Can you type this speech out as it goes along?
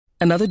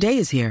Another day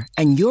is here,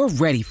 and you're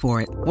ready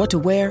for it. What to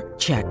wear?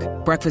 Check.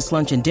 Breakfast,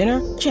 lunch, and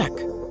dinner? Check.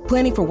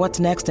 Planning for what's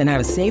next and how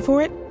to save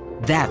for it?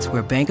 That's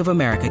where Bank of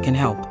America can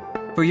help.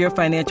 For your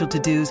financial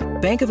to-dos,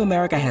 Bank of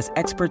America has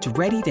experts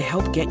ready to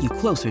help get you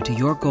closer to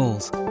your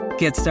goals.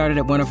 Get started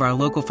at one of our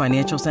local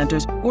financial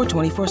centers or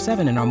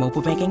 24/7 in our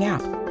mobile banking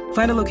app.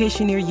 Find a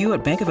location near you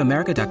at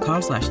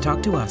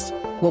bankofamerica.com/talktous.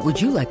 What would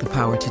you like the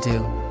power to do?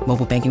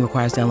 Mobile banking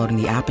requires downloading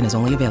the app and is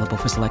only available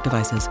for select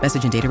devices.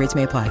 Message and data rates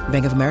may apply.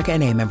 Bank of America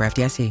N.A., member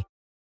FDIC.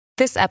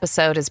 This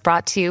episode is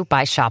brought to you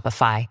by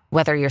Shopify.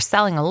 Whether you're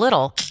selling a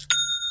little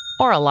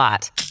or a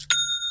lot,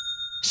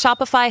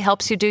 Shopify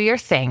helps you do your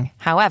thing,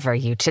 however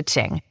you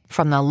cha-ching.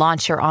 From the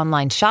launch your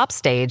online shop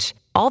stage,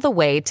 all the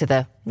way to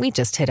the we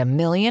just hit 1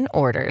 million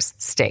orders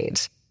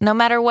stage. No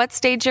matter what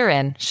stage you're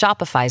in,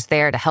 Shopify's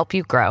there to help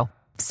you grow.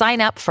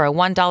 Sign up for a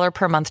 $1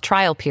 per month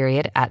trial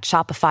period at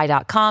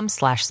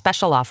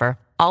shopify.com/special offer,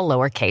 all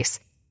lowercase.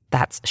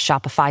 That's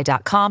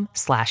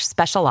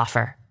shopify.com/special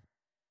offer.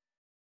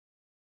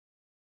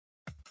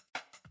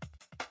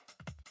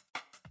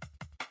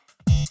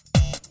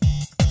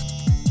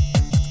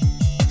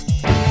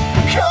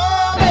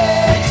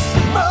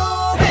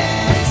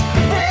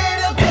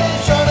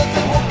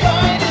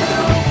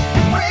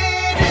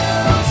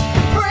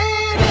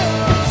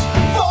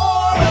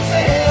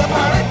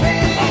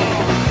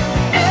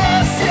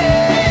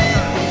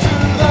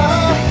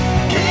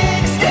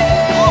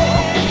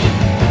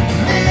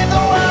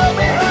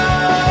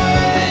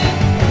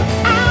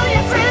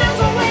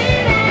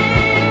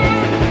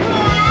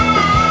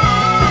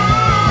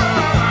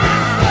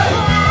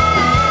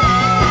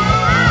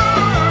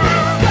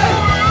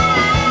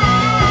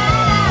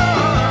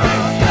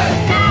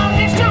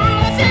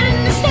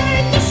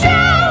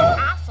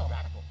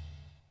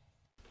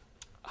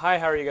 Hi,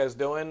 how are you guys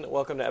doing?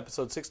 Welcome to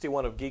episode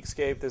 61 of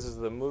Geekscape. This is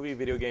the movie,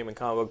 video game, and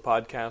comic book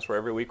podcast where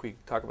every week we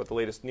talk about the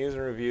latest news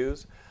and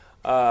reviews.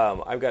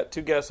 I've got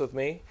two guests with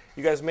me.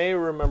 You guys may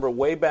remember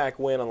way back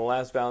when on the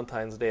last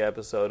Valentine's Day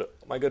episode,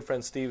 my good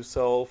friend Steve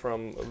Soule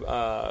from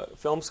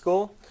Film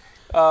School.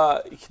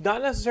 Not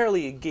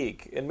necessarily a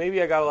geek, and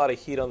maybe I got a lot of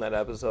heat on that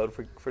episode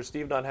for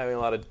Steve not having a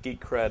lot of geek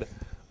cred.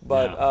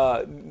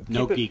 But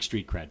no geek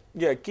street cred.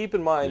 Yeah, keep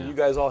in mind, you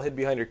guys all hid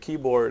behind your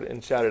keyboard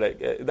and shouted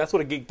at. That's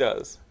what a geek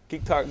does.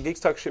 Geeks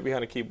talk shit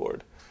behind a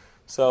keyboard.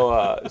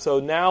 So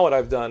so now what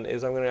I've done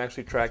is I'm going to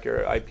actually track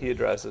your IP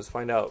addresses,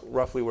 find out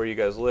roughly where you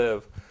guys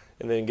live,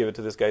 and then give it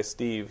to this guy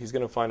Steve. He's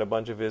going to find a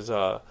bunch of his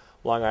Long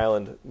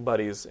Island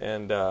buddies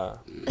and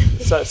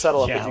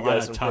settle up with you guys in person. Yeah, a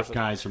lot of tough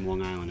guys from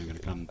Long Island are going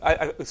to come.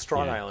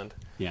 Strong Island.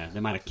 Yeah, they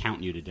might have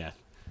counted you to death.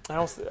 I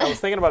was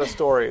thinking about a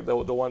story,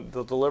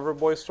 the Deliver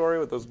Boy story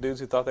with those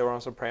dudes who thought they were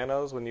on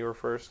Sopranos when you were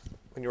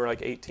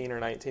like 18 or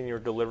 19, you were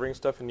delivering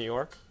stuff in New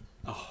York.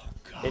 Oh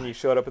God! And you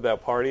showed up at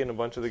that party, and a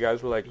bunch of the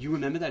guys were like, "You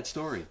remember that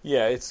story?"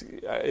 Yeah,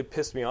 it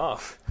pissed me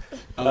off.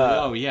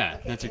 Oh yeah,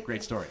 that's a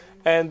great story.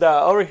 And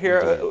over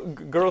here,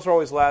 girls are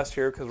always last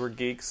here because we're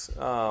geeks.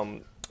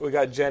 We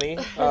got Jenny.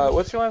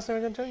 What's your last name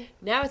again, Jenny?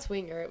 Now it's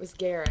Winger. It was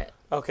Garrett.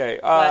 Okay.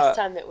 Last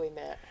time that we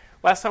met.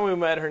 Last time we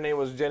met, her name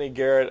was Jenny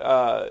Garrett.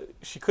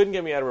 She couldn't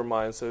get me out of her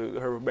mind, so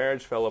her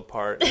marriage fell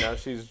apart, and now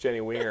she's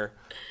Jenny Winger.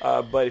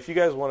 But if you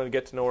guys wanted to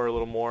get to know her a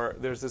little more,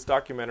 there's this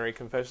documentary,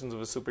 Confessions of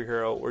a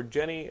Superhero, where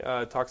Jenny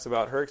talks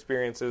about her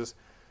experiences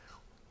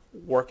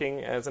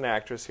working as an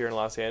actress here in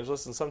Los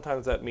Angeles, and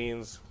sometimes that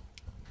means,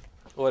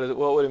 what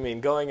would it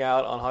mean? Going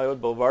out on Hollywood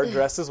Boulevard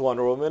dressed as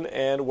Wonder Woman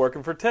and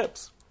working for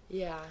tips.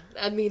 Yeah,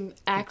 I mean,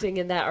 acting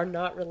and that are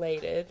not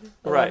related.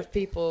 A Right. lot of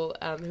people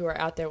who are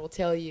out there will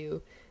tell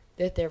you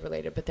that they're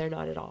related, but they're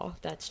not at all.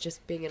 That's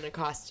just being in a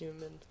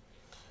costume and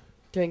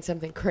doing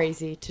something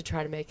crazy to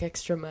try to make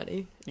extra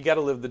money. You got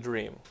to live the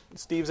dream.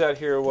 Steve's out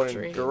here wanting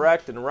to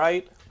direct and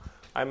write.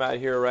 I'm out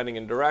here writing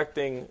and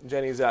directing.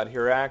 Jenny's out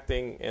here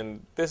acting,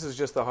 and this is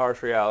just the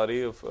harsh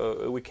reality of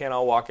we can't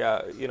all walk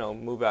out,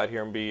 move out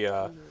here and be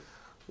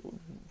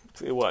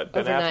what?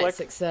 Ben Overnight Affleck?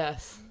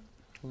 Success.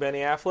 Benny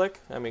Affleck?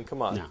 I mean,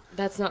 come on. No.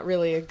 That's not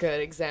really a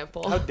good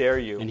example. How dare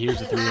you? And here's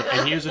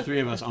the three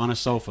of us on a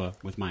sofa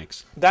with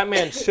mics. That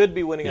man should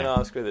be winning an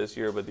Oscar this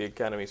year, but the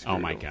Academy screwed Oh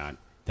my him. God,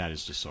 that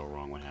is just so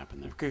wrong. What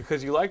happened there?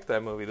 Because you liked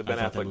that movie, the Ben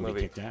I thought Affleck that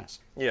movie kicked ass.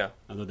 Yeah.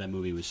 I thought that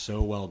movie was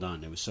so well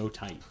done. It was so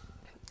tight.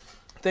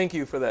 Thank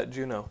you for that,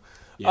 Juno.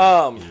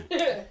 Yeah,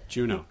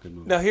 Juno, good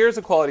movie. Now here's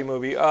a quality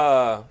movie.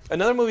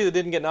 Another movie that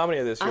didn't get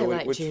nominated this year. I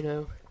like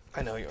Juno.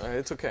 I know you.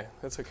 It's okay.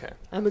 It's okay.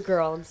 I'm a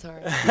girl. I'm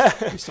sorry.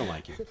 We still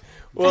like you.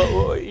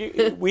 Well,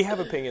 we have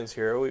opinions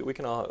here. We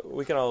can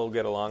all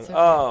get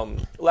along.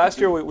 Last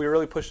year we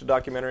really pushed a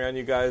documentary on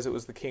you guys. It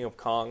was The King of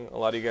Kong. A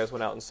lot of you guys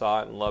went out and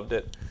saw it and loved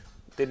it.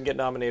 Didn't get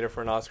nominated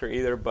for an Oscar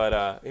either,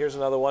 but here's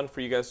another one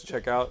for you guys to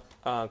check out.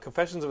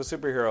 Confessions of a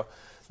Superhero.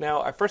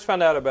 Now, I first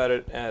found out about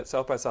it at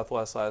South by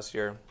Southwest last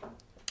year.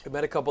 I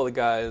met a couple of the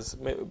guys,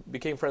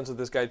 became friends with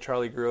this guy,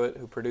 Charlie Gruitt,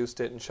 who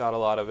produced it and shot a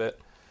lot of it,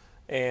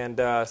 and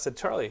said,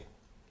 Charlie,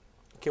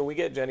 can we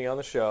get Jenny on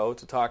the show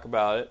to talk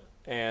about it?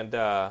 And,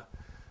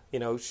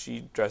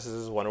 she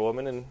dresses as Wonder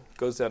Woman and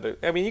goes down to...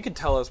 I mean, you can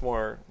tell us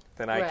more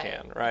than I Right.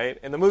 can, right?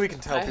 And the movie can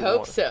tell I people hope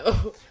more.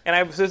 so. And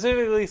I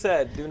specifically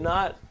said, do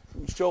not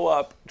show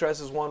up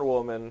dressed as Wonder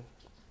Woman,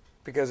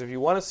 because if you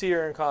want to see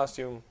her in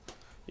costume,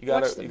 you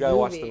gotta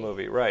watch the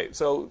movie, right?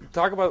 So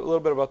talk about a little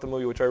bit about the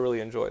movie, which I really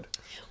enjoyed.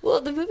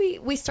 Well, the movie,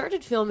 we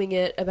started filming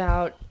it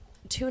about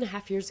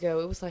 2.5 years ago.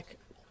 It was like,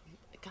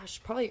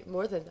 gosh, probably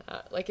more than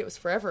that. Like, it was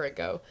forever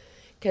ago.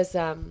 Because,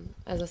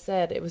 as I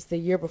said, it was the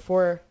year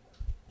before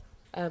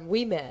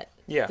we met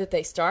that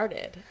they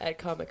started at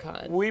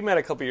Comic-Con. We met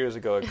a couple years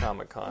ago at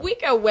Comic-Con. We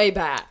go way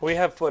back. We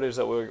have footage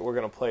that we're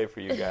going to play for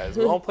you guys.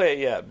 We won't play it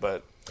yet,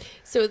 but...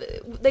 So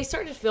they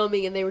started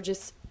filming, and they were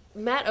just...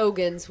 Matt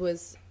Ogans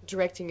was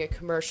directing a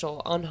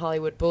commercial on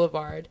Hollywood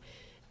Boulevard,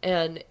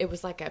 and it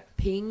was like a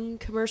Ping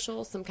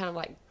commercial, some kind of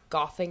like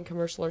golfing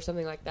commercial or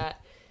something like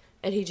that,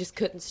 and he just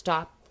couldn't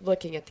stop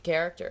looking at the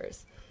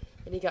characters.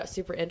 And he got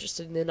super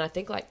interested, and then I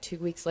think like 2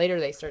 weeks later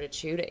they started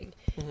shooting.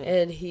 Mm-hmm.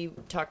 And he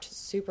talked to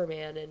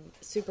Superman, and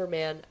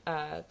Superman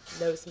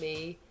knows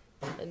me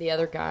and the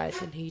other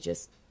guys, and he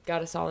just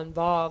got us all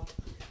involved.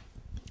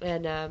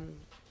 And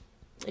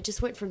it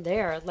just went from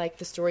there. Like,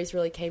 the stories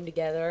really came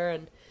together,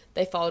 and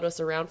they followed us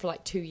around for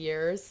like 2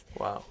 years.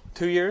 Wow.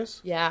 2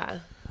 years? Yeah.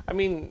 I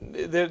mean,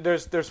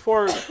 there's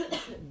four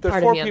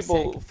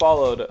people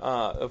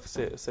followed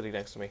sitting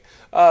next to me.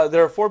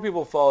 There are 4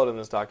 people followed in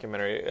this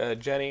documentary.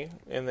 Jenny,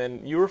 and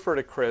then you refer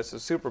to Chris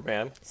as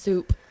Superman.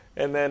 Soup.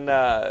 And then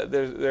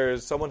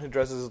there's someone who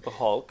dresses as the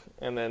Hulk,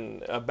 and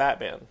then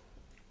Batman.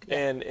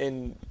 Yeah.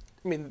 And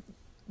I mean,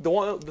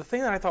 the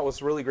thing that I thought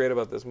was really great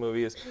about this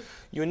movie is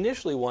you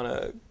initially want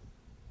to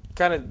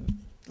kind of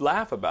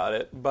laugh about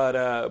it,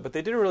 but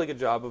they did a really good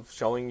job of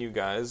showing you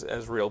guys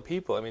as real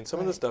people. I mean, some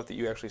of the stuff that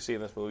you actually see in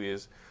this movie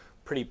is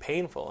pretty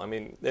painful. I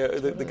mean,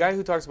 the guy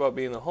who talks about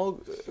being the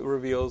Hulk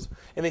reveals,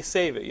 and they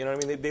save it. You know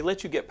what I mean? They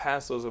let you get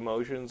past those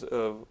emotions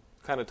of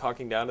kind of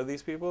talking down to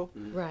these people,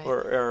 right?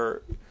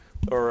 Or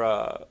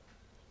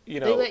you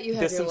know, they let you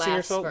have distancing your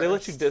yourself. first. They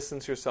let you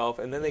distance yourself,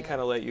 and then they kind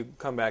of let you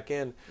come back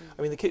in.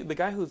 I mean, the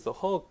guy who's the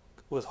Hulk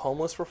was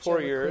homeless for 4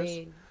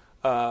 years.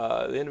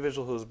 The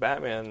individual who was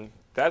Batman.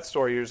 That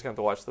story, you're just going to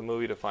have to watch the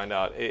movie to find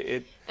out.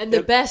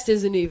 The best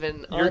isn't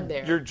even on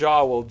there. Your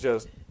jaw will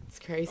just... It's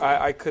crazy.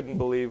 I couldn't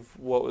believe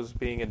what was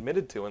being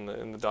admitted to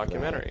in the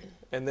documentary.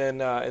 Right. And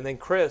then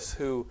Chris,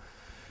 who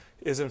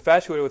is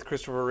infatuated with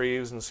Christopher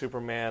Reeves and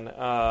Superman.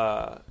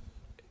 I'm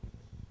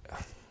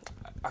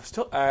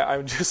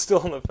just still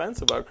on the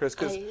fence about Chris.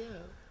 Cause,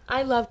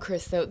 I love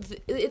Chris, though.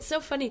 It's so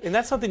funny. And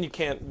that's something you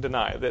can't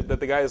deny, that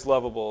the guy is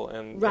lovable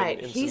and right.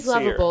 And he's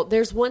sincere. Lovable.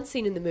 There's one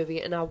scene in the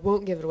movie, and I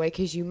won't give it away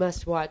because you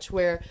must watch,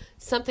 where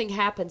something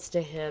happens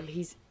to him.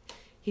 He's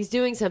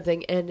doing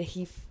something, and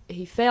he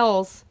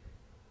fails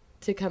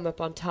to come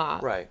up on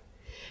top. Right.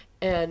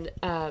 And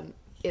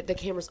the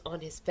camera's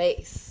on his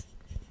face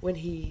when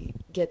he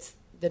gets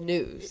the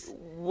news.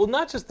 Well,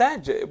 not just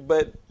that,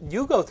 but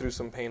you go through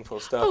some painful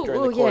stuff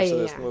during the course of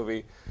this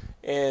movie.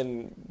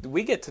 And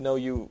we get to know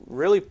you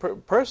really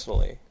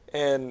personally,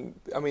 and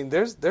I mean,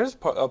 there's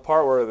a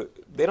part where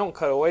they don't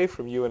cut away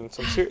from you in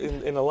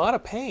in a lot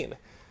of pain,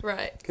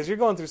 right? Because you're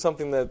going through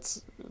something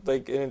that's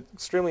like an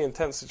extremely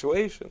intense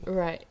situation,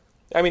 right?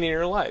 I mean, in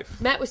your life.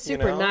 Matt was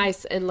super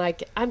nice, and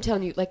like I'm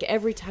telling you, like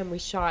every time we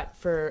shot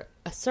for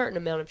a certain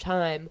amount of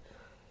time,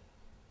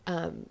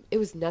 it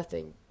was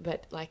nothing.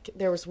 But like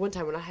there was one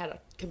time when I had a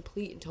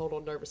complete and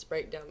total nervous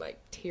breakdown, like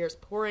tears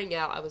pouring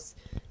out. I was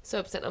so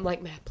upset. I'm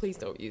like, Matt, please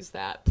don't use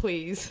that.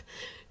 Please.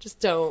 Just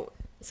don't.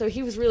 So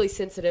he was really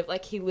sensitive.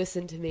 Like, he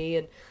listened to me,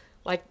 and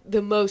like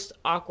the most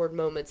awkward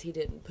moments he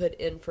didn't put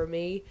in for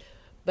me.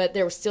 But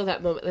there was still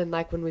that moment. And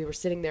like when we were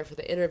sitting there for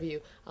the interview,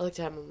 I looked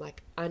at him and I'm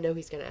like, I know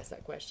he's going to ask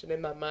that question in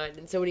my mind.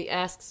 And so when he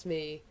asks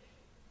me,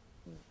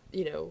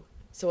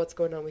 so what's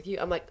going on with you?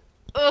 I'm like,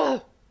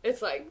 ugh.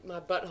 It's like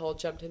my butthole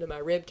jumped into my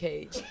rib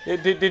cage.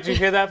 Did you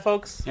hear that,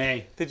 folks?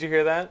 Hey. Did you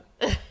hear that?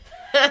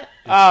 That's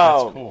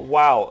cool.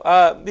 Wow.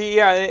 And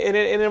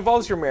it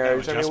involves your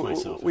marriage. I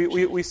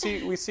mean, we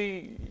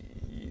see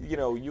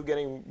you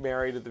getting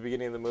married at the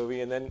beginning of the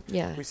movie, and then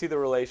we see the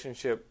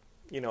relationship,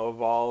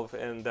 evolve,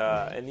 and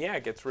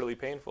it gets really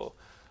painful.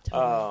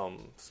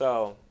 Totally.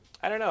 So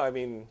I don't know. I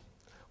mean,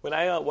 when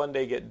I one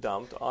day get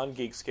dumped on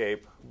Geekscape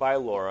by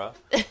Laura,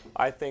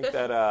 I think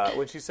that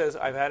when she says,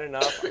 I've had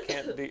enough, I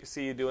can't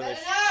see you doing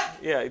this.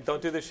 Yeah, don't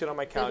do this shit on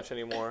my couch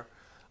anymore.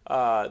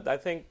 I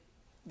think,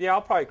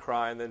 I'll probably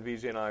cry, and then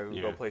VJ and I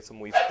will go play some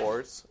Wii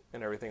Sports,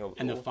 and everything will...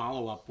 And the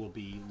follow-up will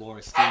be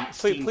Laura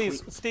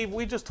Please, Steve,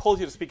 we just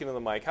told you to speak into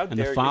the mic. How dare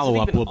you? And the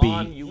follow-up will be...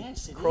 On, you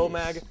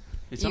Cro-Mag?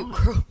 It's you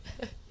on.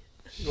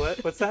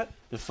 What's that?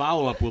 The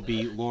follow-up will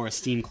be Laura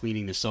steam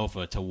cleaning the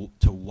sofa to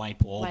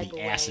wipe all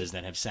the asses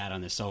that have sat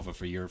on the sofa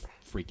for your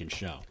freaking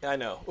show. I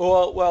know.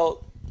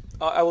 Well,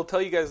 I will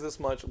tell you guys this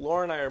much.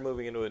 Laura and I are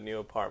moving into a new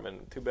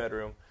apartment,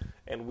 2-bedroom,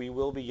 and we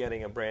will be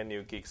getting a brand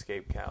new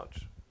Geekscape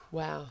couch.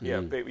 Wow.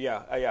 Yeah,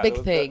 yeah.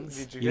 Big things.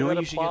 Did you You hear know what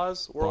that you should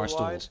applause get?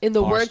 worldwide? Barstools. In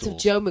the Barstools. words of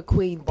Joe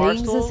McQueen,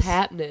 things Barstools? is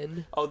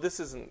happening. Oh, this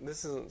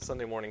isn't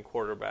Sunday morning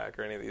quarterback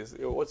or any of these.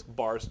 What's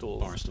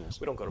barstools?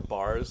 Barstools. We don't go to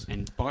bars.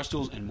 And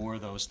barstools and more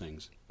of those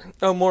things.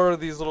 Oh, more of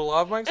these little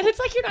lav mics. And it's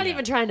like you're not Yeah.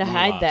 even trying to Little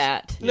hide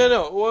laughs. that. No,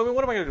 no. Well, I mean,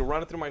 what am I going to do?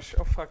 Run it through my show?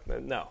 Oh, fuck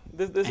no.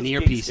 This And is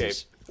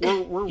earpieces.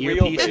 Geekscape. We're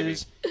real, baby.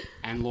 Earpieces,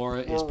 and Laura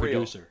is We're real.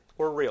 producer.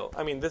 We're real.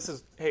 I mean,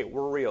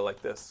 we're real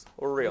like this.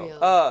 We're real.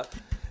 Real.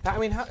 I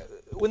mean,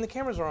 when the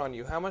cameras are on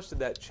you, how much did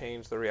that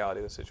change the reality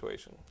of the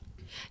situation?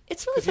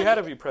 It's really Because you funny. had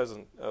to be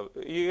present.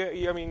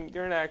 I mean,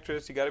 you're an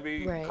actress. You got to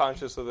be Right.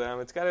 conscious of them.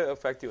 It's got to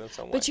affect you in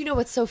some way. But you know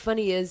what's so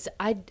funny is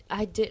I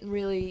didn't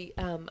really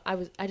I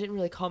didn't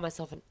really call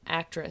myself an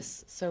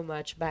actress so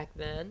much back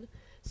then.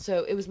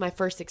 So it was my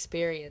first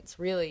experience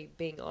really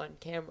being on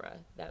camera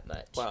that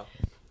much. Wow.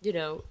 You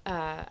know,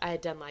 I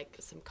had done like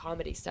some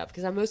comedy stuff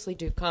because I mostly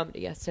do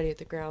comedy. I study at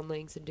the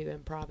Groundlings and do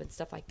improv and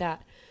stuff like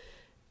that.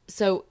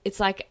 So it's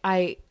like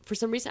for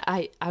some reason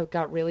I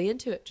got really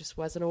into it, just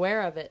wasn't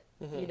aware of it,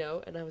 you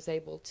know, and I was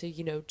able to,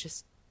 you know,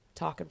 just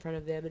talk in front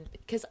of them. And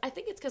because I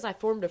think it's because I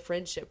formed a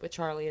friendship with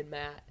Charlie and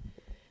Matt,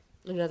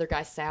 and another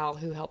guy, Sal,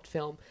 who helped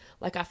film.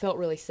 Like I felt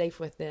really safe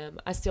with them.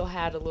 I still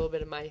had a little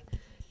bit of my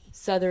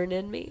Southern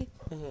in me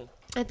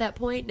at that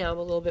point. Now I'm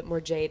a little bit more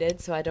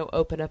jaded, so I don't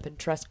open up and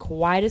trust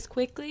quite as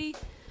quickly.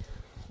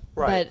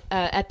 Right. But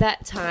at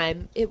that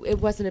time, it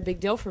wasn't a big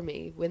deal for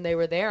me. When they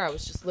were there, I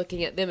was just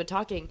looking at them and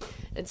talking.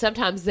 And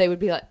sometimes they would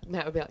be like,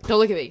 Matt would be like, don't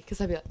look at me. Because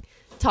I'd be like,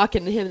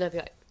 talking to him, and I'd be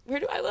like, where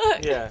do I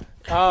look? Yeah.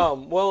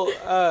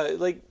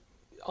 Like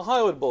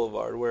Hollywood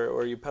Boulevard,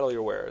 where you peddle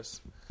your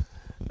wares.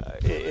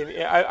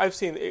 I've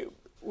seen it.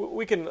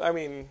 We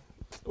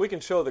can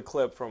show the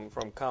clip from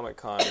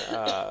Comic-Con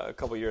a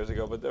couple years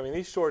ago. But, I mean,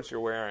 these shorts you're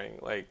wearing,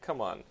 like,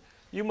 come on.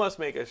 You must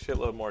make a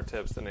shitload more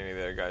tips than any of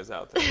the other guys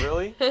out there.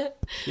 Really? Yeah,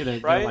 they're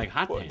Right? like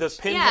hot pants. Does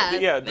Pinhead,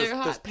 they're does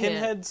hot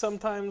Pinhead pants.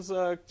 sometimes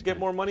get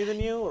more money than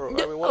you? Or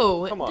I mean,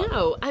 No, come on.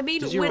 no. I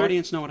mean, Does your when,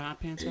 audience know what hot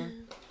pants are?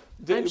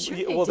 I'm sure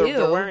they Well, they're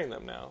do. wearing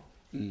them now.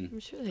 I'm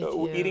sure they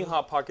do. Eating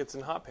hot pockets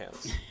and hot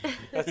pants.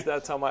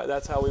 that's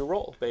how we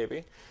roll,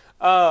 baby.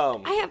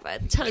 I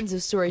have tons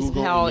of stories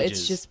Google of how images.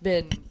 it's just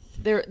been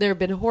there have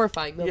been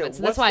horrifying moments,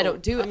 and that's why I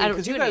don't do it. I don't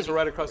Because do you it guys are anymore,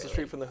 right across the really.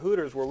 street from the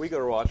Hooters where we go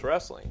to watch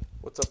wrestling.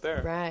 What's up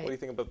there? Right. What do you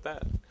think about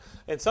that?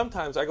 And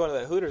sometimes I go into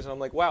that Hooters and I'm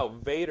like, wow,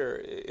 Vader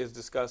is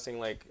discussing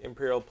like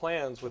Imperial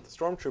plans with the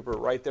Stormtrooper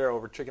right there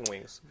over chicken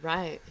wings.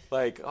 Right.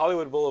 Like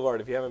Hollywood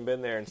Boulevard, if you haven't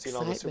been there and seen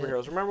all the Excitement.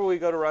 superheroes. Remember we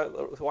go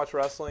to watch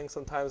wrestling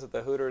sometimes at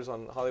the Hooters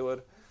on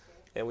Hollywood?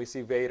 And we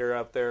see Vader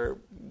up there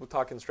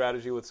talking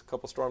strategy with a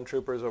couple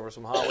Stormtroopers over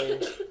some hot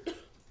wings.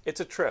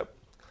 It's a trip.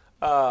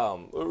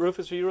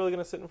 Rufus, are you really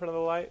going to sit in front of the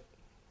light?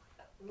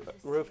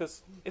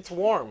 Rufus? It's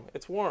warm.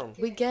 It's warm.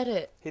 We get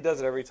it. He does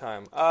it every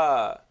time.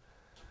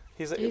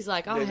 He's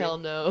like, oh, maybe- hell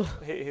no.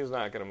 He's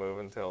not going to move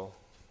until,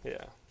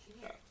 yeah.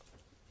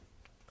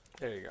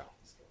 There you go.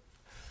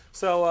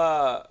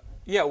 So,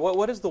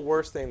 what is the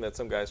worst thing that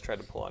some guys tried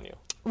to pull on you?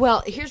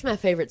 Well, here's my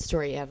favorite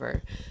story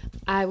ever.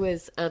 I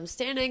was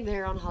standing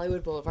there on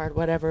Hollywood Boulevard,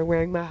 whatever,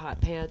 wearing my hot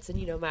pants, and,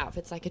 you know, my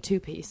outfit's like a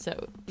two-piece, so,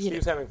 you know,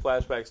 Steve's having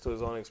flashbacks to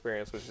his own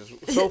experience, which is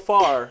so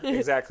far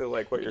exactly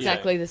like what you're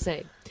exactly saying. the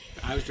same.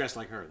 I was dressed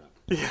like her,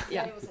 though.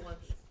 Yeah.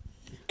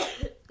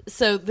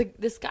 So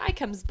this guy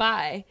comes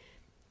by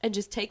and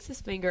just takes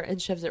his finger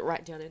and shoves it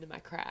right down into my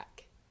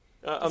crack.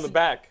 On the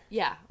back.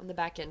 Yeah, on the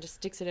back end, just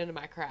sticks it into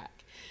my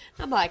crack.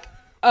 I'm like,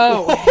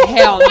 oh,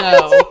 hell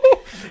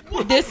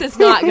no. This is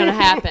not going to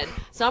happen.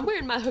 So I'm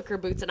wearing my hooker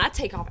boots, and I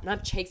take off, and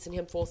I'm chasing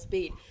him full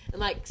speed.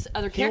 And like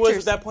other He characters...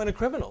 was at that point a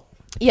criminal.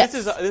 Yes.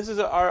 This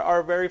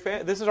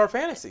is our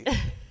fantasy.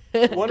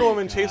 Wonder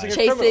Woman chasing a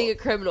criminal. chasing a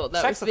criminal.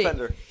 That Sex was me.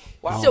 offender.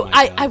 Wow. So Oh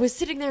my God. I was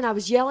sitting there and I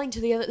was yelling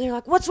to the other. They're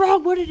like, "What's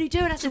wrong? What did he do?"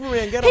 And I said,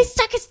 Superman, get "He him."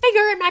 stuck his finger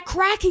in my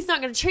crack. He's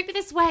not going to treat me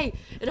this way."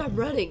 And I'm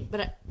running,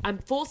 but I'm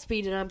full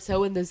speed and I'm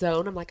so in the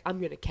zone. I'm like, I'm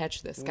going to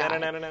catch this guy.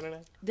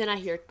 No. Then I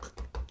hear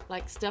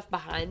like stuff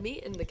behind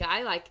me, and the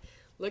guy like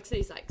looks and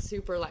he's like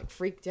super like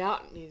freaked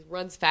out, and he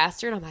runs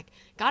faster. And I'm like,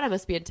 God, I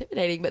must be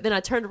intimidating. But then I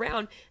turned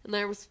around and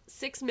there was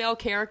 6 male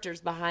characters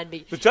behind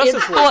me. The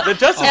Justice League. The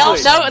Justice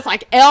League. No, it's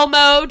like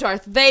Elmo,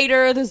 Darth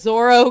Vader, the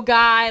Zorro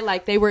guy.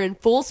 Like they were in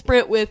full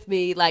sprint with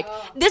me. Like,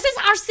 this is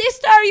our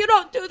sister. You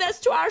don't do this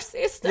to our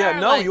sister. Yeah,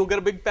 no, like, you'll get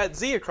a big fat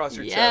Z across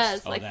your yes,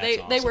 chest. like that's they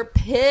awesome. were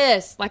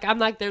pissed. Like I'm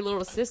like their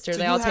little sister. So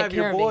they you all take have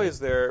care your of boys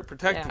me. there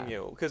protecting Yeah.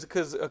 you,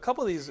 because a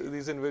couple of these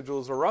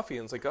individuals are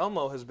ruffians. Like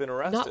Elmo has been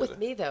arrested. Not with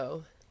me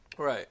though.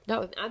 Right.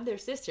 No, I'm their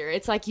sister.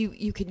 It's like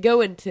you could go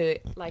into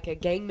like a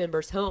gang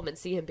member's home and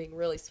see him being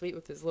really sweet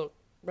with his little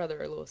brother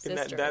or little And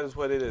sister. that is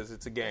what it is.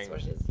 It's a gang.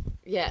 That's what it is.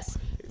 Yes,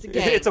 it's a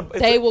gang. It's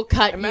They will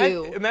cut Imagine,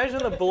 you. imagine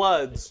the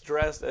Bloods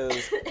dressed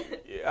as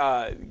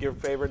your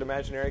favorite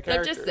imaginary I'm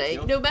characters. just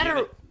saying, You no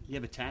matter. You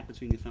have a tat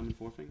between your thumb and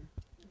forefinger?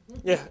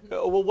 Yeah.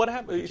 Well, what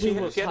happened? She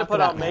had to talk put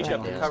about on that makeup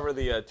right to now. cover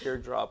the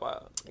teardrop,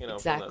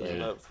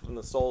 Exactly. from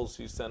the souls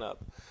she sent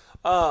up.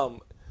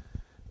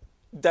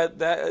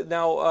 That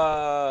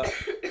now,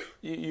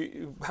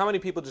 you how many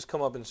people just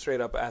come up and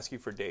straight up ask you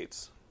for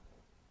dates?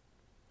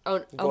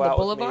 On Go the out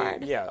with me.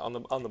 boulevard? Yeah, on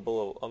the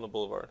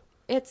boulevard.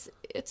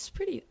 It's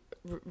pretty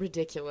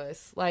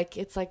ridiculous. Like,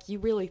 it's like you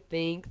really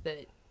think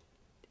that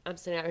I'm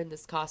sitting out here in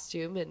this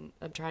costume and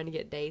I'm trying to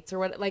get dates or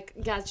what? Like,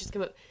 guys just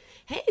come up,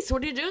 hey, so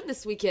what are you doing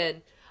this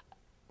weekend?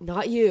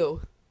 Not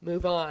you.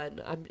 Move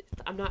on.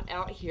 I'm not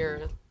out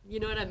here. You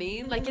know what I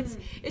mean? Like,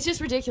 it's just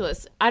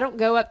ridiculous. I don't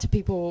go up to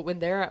people when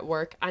they're at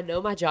work. I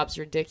know my job's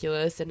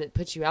ridiculous and it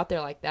puts you out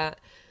there like that.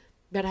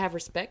 But I have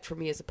respect for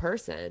me as a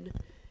person.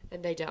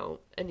 And they don't.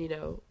 And, you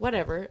know,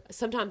 whatever.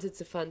 Sometimes it's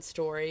a fun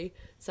story.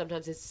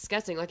 Sometimes it's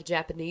disgusting. Like a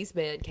Japanese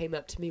man came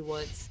up to me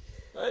once.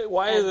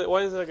 Why is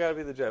it got to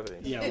be the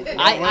Japanese? Yeah,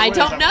 I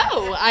don't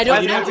know. I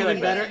don't You know what's know.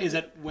 even better is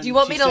that when Do you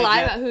want she me to said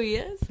lie Jap- about who he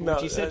is? When No,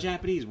 she said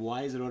Japanese,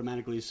 why is it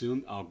automatically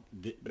assumed?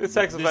 It's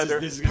sex offender.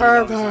 This is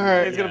gonna go to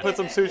Pervert. He's yeah. going to put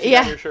some sushi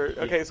Yeah. on your shirt.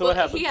 Okay, so Well, what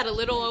happened? he had a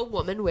little old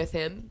woman with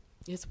him,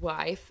 his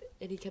wife,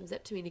 and he comes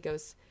up to me and he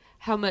goes,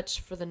 "How much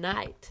for the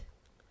night?"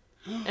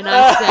 And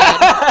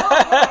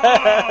I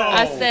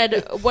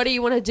said, "What do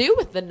you want to do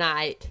with the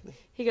night?"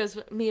 He goes,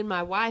 "Me and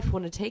my wife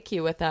want to take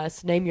you with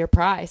us. Name your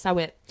price." I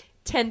went,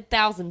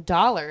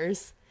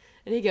 $10,000.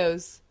 And he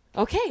goes,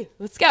 "Okay,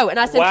 let's go." And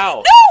I said,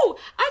 Wow. "No,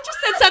 I just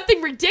said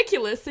something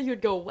ridiculous so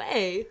you'd go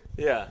away."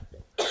 Yeah.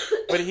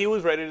 But he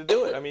was ready to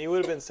do it. I mean, he would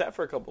have been set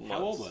for a couple months.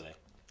 How old were they?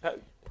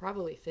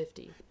 Probably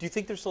 50. Do you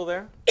think they're still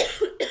there?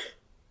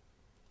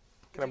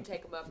 Can you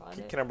take him up on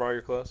it? Can I borrow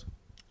your clothes?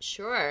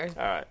 Sure.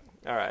 All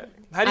right.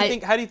 How do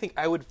you think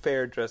I would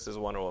fare dressed as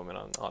Wonder Woman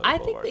on Hollywood I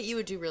think Boulevard? that you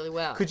would do really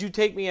well. Could you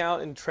take me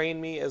out and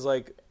train me as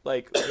like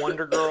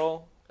Wonder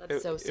Girl? I'm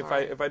so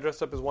sorry. If I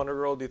dressed up as Wonder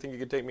Girl, do you think you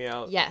could take me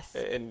out? Yes.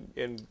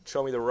 And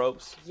show me the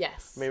ropes?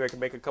 Yes. Maybe I could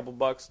make a couple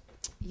bucks.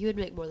 You would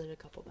make more than a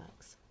couple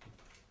bucks.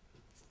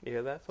 You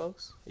hear that,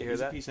 folks? You hear He's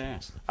that? a piece of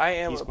ass. I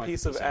am He's a quite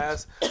piece the of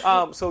piece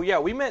ass. So yeah,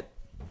 we met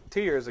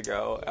 2 years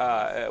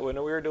ago when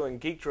we were doing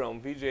Geek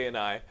Drome, VJ and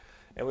I,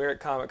 and we were at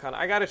Comic Con.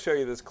 I got to show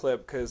you this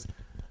clip because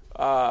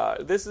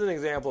this is an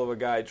example of a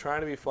guy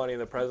trying to be funny in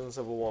the presence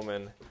of a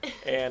woman.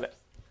 And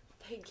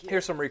Thank you.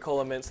 here's some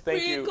Ricola mints.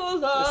 Thank you.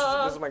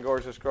 Ricola! This is my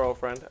gorgeous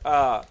girlfriend.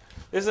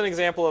 This is an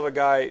example of a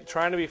guy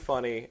trying to be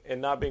funny and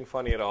not being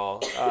funny at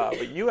all.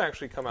 But you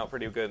actually come out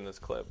pretty good in this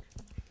clip.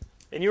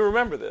 And you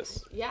remember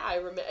this. Yeah, I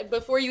remember.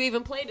 Before you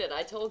even played it,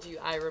 I told you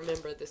I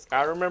remember this.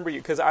 I remember you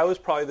because I was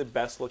probably the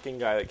best looking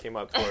guy that came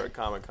up to her at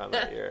Comic Con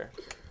that year.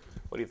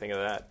 What do you think of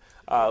that?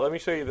 Let me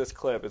show you this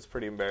clip. It's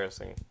pretty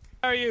embarrassing.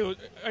 How are you?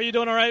 Are you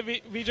doing all right,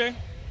 VJ?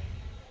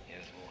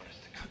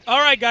 All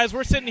right, guys,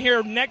 we're sitting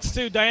here next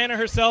to Diana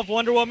herself,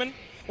 Wonder Woman.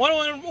 Wonder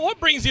Woman, what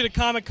brings you to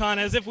Comic-Con,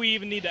 as if we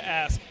even need to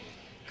ask?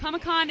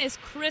 Comic-Con is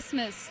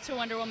Christmas to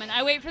Wonder Woman.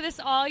 I wait for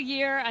this all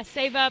year. I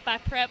save up. I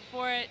prep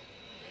for it.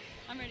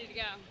 I'm ready to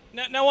go.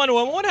 Now, Wonder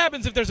Woman, what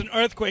happens if there's an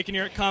earthquake and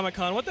you're at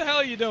Comic-Con? What the hell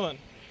are you doing?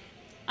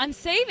 I'm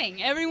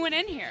saving everyone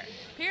in here,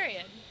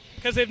 period.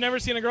 Because they've never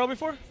seen a girl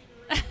before?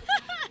 That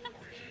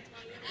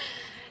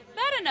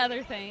and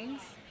other things.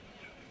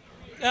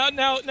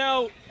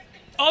 Now,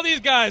 all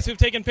these guys who've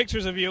taken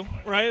pictures of you,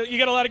 right? You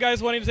got a lot of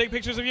guys wanting to take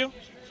pictures of you?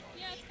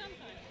 Yeah, it's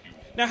Comic-Con.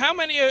 Now, how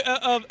many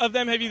of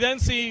them have you then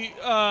see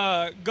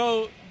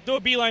go do a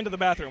beeline to the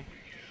bathroom?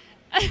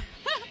 I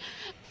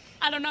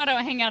don't know. I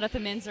don't hang out at the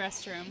men's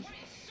restroom.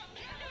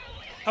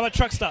 How about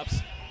truck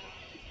stops?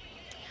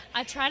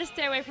 I try to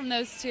stay away from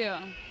those too.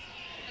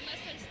 Unless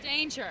there's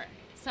danger.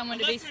 Someone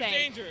to be Unless there's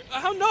safe. danger.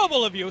 How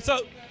noble of you. So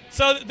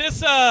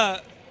this,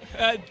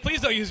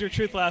 please don't use your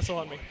truth lasso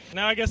on me.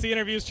 Now I guess the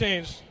interview's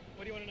changed.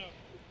 What do you want to know?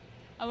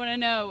 I want to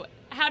know,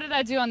 how did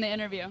I do on the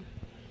interview?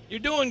 You're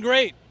doing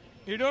great.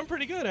 You're doing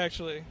pretty good,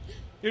 actually.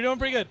 You're doing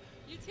pretty good.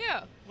 You too.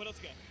 What else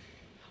you got?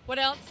 What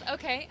else?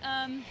 Okay.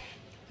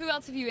 Who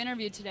else have you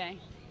interviewed today?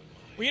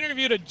 We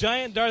interviewed a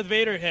giant Darth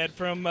Vader head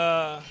from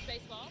Spaceballs.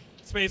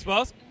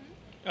 Spaceballs.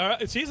 All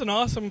right, she's an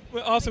awesome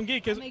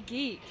geek. I'm a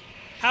geek.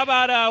 How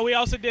about we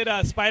also did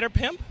Spider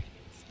Pimp,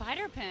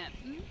 Spider Pimp.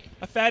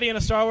 a fatty in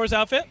a Star Wars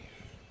outfit.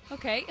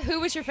 Okay. Who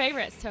was your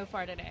favorite so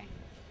far today?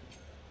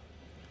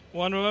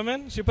 Wonder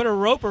Woman. She put a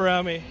rope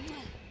around me.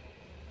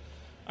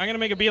 I'm gonna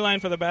make a beeline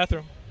for the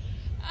bathroom.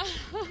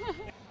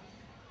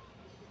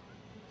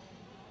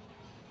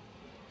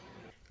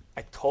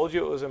 I told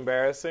you it was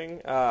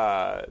embarrassing.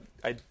 I'm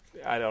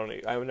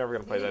never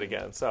gonna play that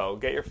again. So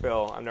get your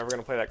fill. I'm never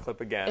gonna play that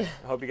clip again.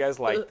 I hope you guys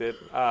liked it.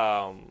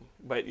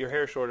 But your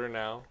hair's shorter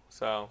now,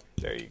 so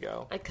there you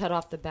go. I cut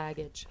off the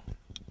baggage.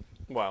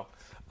 Wow.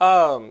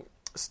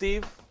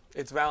 Steve,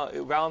 it's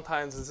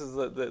Valentine's. This is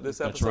this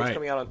episode's right.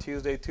 coming out on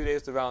Tuesday. 2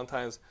 days to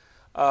Valentine's.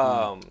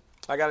 I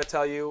got to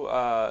tell you,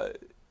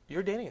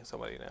 you're dating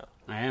somebody now.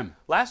 I am.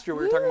 Last year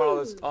we were talking about all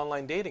this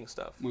online dating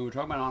stuff. We were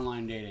talking about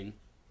online dating.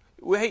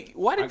 Hey,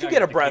 why did you gotta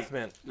get a the breath cake.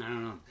 mint? I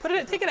don't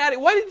know. Take it out.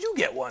 Why did you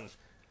get one?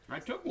 I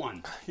took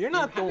one. You're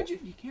not How the. could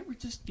you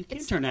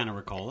can't turn down a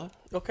Ricola.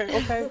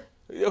 Okay.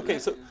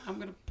 So I'm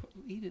gonna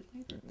eat it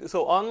later.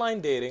 So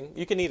online dating,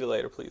 you can eat it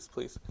later, please.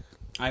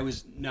 I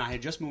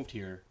had just moved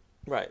here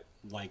Right.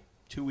 like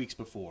 2 weeks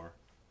before.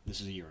 This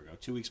is a year ago.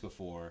 2 weeks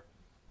before,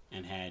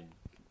 and had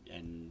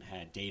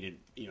dated,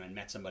 and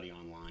met somebody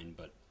online,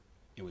 but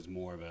it was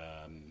more of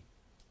a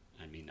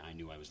I mean, I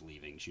knew I was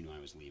leaving. She knew I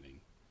was leaving.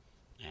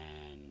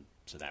 And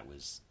so that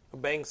was... A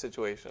bang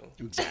situation.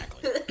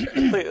 Exactly.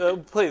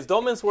 Please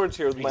don't mince words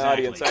here with my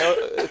audience.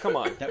 Come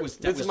on. This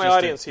is my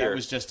audience here.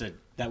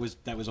 That was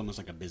almost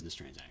like a business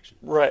transaction.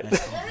 Right.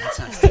 That's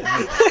not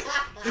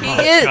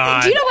He is.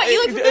 Do you know what?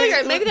 You look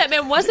familiar. Maybe that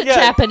man wasn't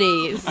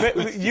Japanese.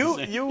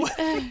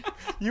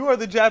 You are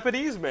the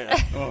Japanese man.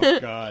 Oh,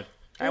 God.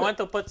 I want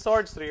to put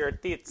swords through your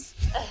teats.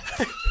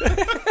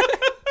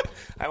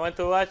 I want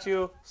to watch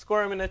you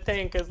squirm in a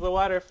tank as the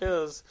water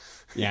fills.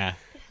 Yeah.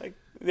 Like,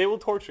 they will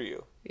torture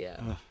you. Yeah.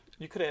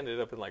 You could have ended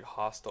up in like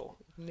Hostel.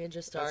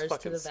 Ninja stars That's to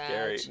fucking the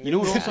scary. badge. You know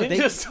what also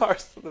Ninja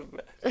stars to the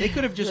back. they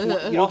could have just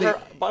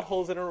Her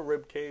buttholes in her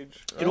rib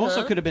cage. it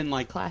also could have been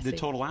like Classy. the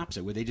total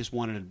opposite, where they just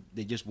wanted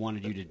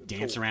you to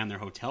dance around their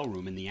hotel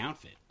room in the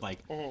outfit. Like,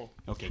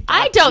 okay,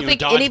 I don't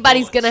think dodge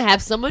anybody's bullets. gonna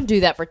have someone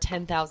do that for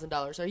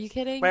 $10,000. Are you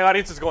kidding? My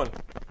audience is going,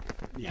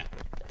 Yeah.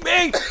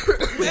 me!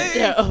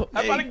 No.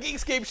 I bought a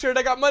Geekscape shirt.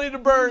 I got money to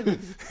burn.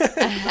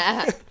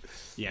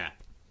 Yeah.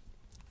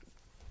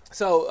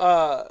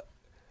 So,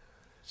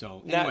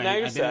 So Now- anyway, now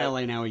you're I've been in sad.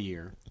 LA now a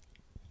year,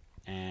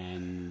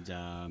 and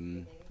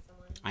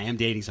I am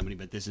dating somebody,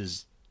 but this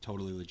is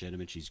totally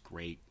legitimate. She's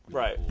great. Really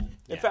Right. cool. In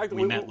Yeah, fact,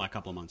 we met like a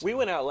couple of months ago. We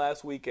went out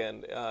last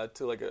weekend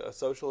to like a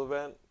social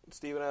event.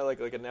 Steve and I like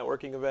a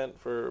networking event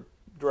for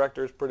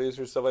directors,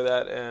 producers, stuff like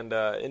that, and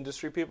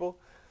industry people.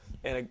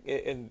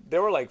 And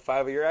there were like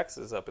 5 of your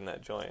exes up in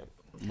that joint.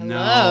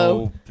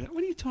 No.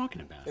 What are you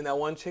talking about? And that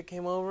one chick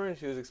came over and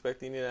she was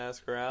expecting you to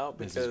ask her out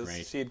This is because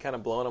great. she had kind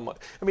of blown him up.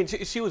 I mean,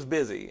 she was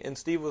busy, and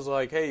Steve was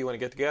like, "Hey, you want to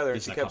get together?" And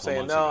This she is a kept couple saying,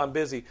 months "No, ago. I'm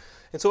busy."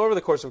 And so over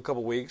the course of a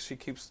couple weeks, she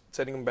keeps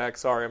sending him back,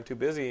 "Sorry, I'm too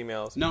busy"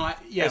 emails. No,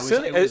 It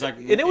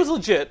was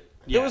legit.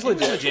 Yeah, It was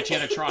legit. She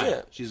had a trial.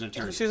 Yeah. She's an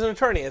attorney. She's an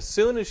attorney. As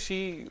soon as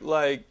she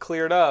like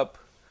cleared up,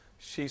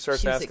 she starts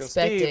She was asking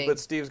expecting. Steve, but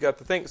Steve's got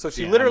the thing. So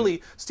she Yeah,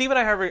 literally, Steve and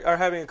I are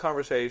having a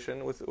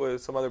conversation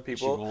with some other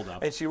people, rolled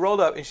up. and she rolled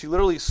up and she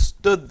literally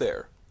stood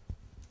there,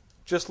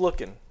 just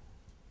looking,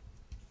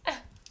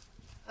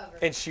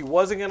 and she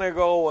wasn't gonna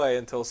go away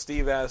until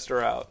Steve asked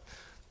her out.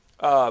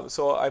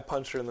 So I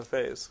punched her in the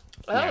face.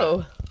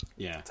 Oh.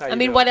 Yeah. That's how I you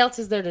mean, do what it. else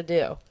is there to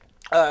do?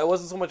 It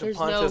wasn't so much There's a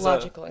punch no as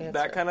logical that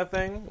answer. kind of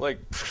thing, like,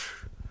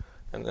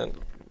 and then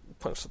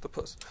punched at the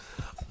puss.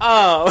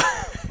 Oh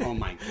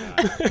my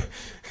God.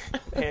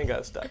 Hand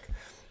got stuck.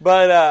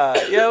 But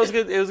yeah, it was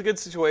good. It was a good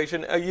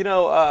situation. And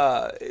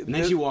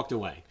then she walked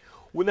away.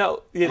 Well,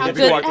 no, yeah, How then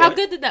she good? walked How away.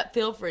 good did that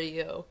feel for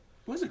you?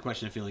 It wasn't a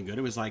question of feeling good.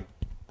 It was like,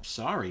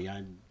 sorry,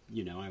 I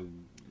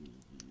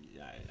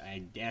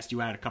asked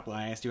you out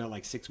I asked you out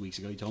like 6 weeks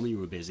ago. You told me you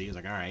were busy. I was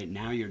like, all right,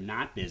 now you're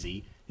not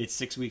busy. It's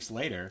 6 weeks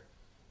later.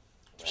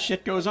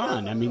 Shit goes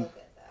on. I mean,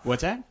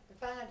 what's that?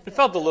 It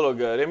felt a little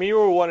good. I mean, you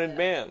were a wanted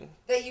man.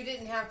 But you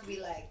didn't have to be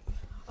like,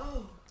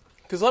 oh.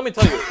 Because let me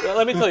tell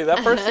you, that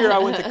first year I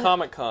went to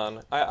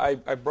Comic-Con, I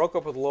broke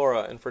up with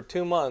Laura, and for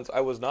 2 months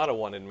I was not a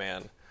wanted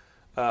man.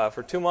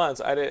 For 2 months,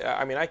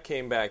 I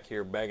came back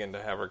here begging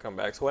to have her come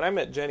back. So when I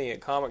met Jenny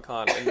at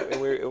Comic-Con,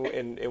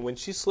 and when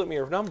she slipped me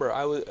her number,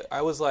 I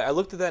was like, I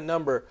looked at that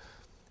number,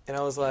 and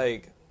I was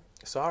like,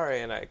 sorry,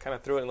 and I kind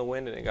of threw it in the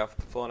wind, and it got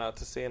flown out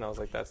to sea, and I was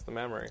like, that's the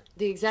memory.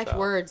 The exact So-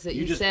 words that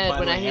you just, said by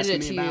when the I way,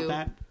 handed it to you.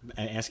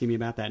 Asking me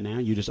about that now,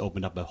 you just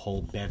opened up a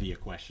whole bevy of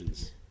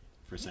questions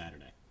for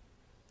Saturday.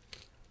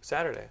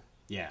 Saturday.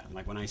 Yeah,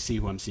 like when I see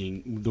who I'm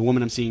seeing, the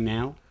woman I'm seeing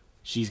now,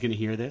 she's going to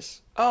hear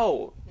this.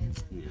 Oh,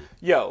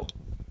 yo,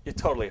 you're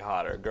totally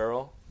hotter,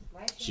 girl.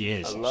 She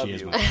is. I love She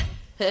is you. much,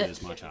 she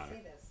is much hotter.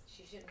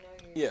 She shouldn't know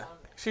you're Yeah,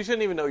 she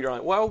shouldn't even know you're on.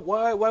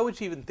 Why would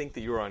she even think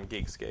that you're on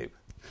Geekscape?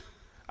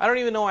 I don't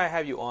even know why I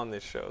have you on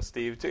this show,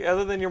 Steve.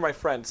 Other than you're my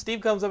friend.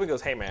 Steve comes up and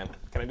goes, "Hey, man,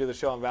 can I do the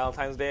show on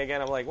Valentine's Day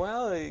again?" I'm like,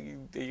 "Well, are you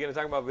going to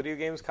talk about video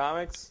games,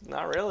 comics?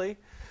 Not really."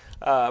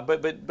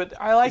 But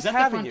I like Is that the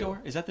having front you.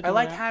 door? Is that the I door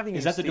like out? having you.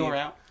 Is that the Steve. door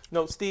out?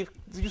 No, Steve,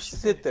 you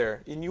sit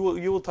there and you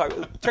will talk.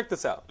 Check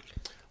this out.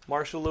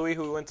 Marshall Louis,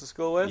 who we went to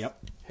school with, Yep.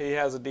 he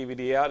has a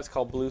DVD out. It's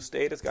called Blue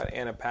State. It's got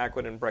Anna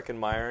Paquin and Breckin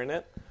Meyer in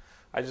it.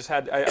 I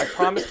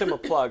promised him a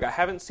plug. I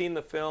haven't seen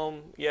the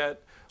film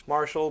yet,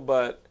 Marshall,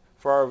 but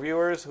for our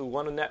viewers who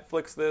want to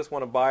Netflix this,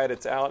 want to buy it,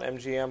 it's out.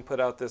 MGM put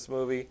out this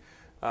movie.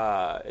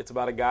 It's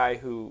about a guy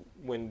who,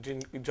 when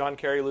John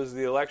Kerry loses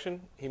the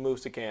election, he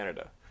moves to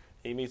Canada.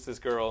 He meets this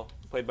girl,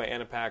 played by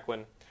Anna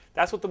Paquin.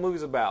 That's what the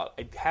movie's about.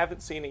 I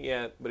haven't seen it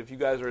yet, but if you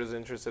guys are as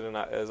interested in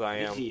it as I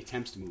am, He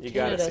attempts to move. you to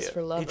got to Canada's see it. for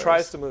He lovers.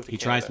 tries to move to He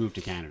Canada. tries to move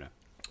to Canada.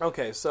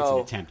 Okay,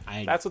 so It's an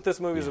attempt. that's what this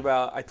movie's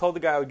about. I told the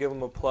guy I would give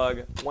him a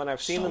plug. When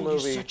I've seen the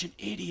movie, You're such an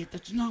idiot.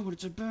 That's not what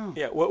it's about.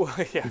 yeah,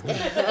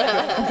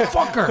 yeah.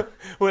 Fucker.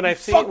 When I've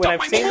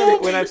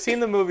seen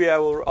the movie,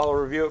 I'll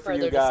review it for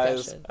you Further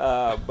guys.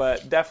 discussion.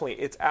 But definitely,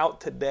 it's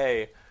out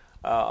today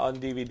on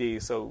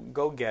DVD. So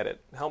go get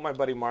it. Help my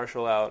buddy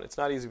Marshall out. It's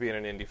not easy being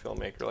an indie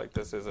filmmaker like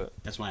this, is it?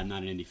 That's why I'm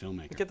not an indie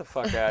filmmaker. Get the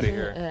fuck out of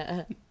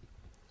here.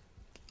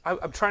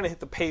 I'm trying to hit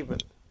the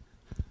pavement.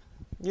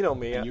 You know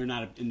me. And you're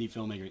not an indie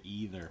filmmaker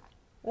either.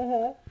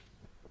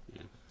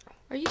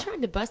 Are you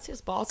trying to bust his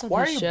balls on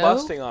Why are his you show?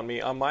 busting on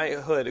me on my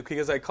hood?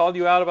 Because I called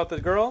you out about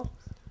the girl?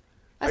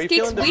 Are you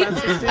feeling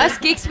defensive, Steve? Us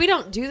geeks, we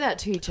don't do that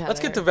to each other. Let's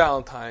get to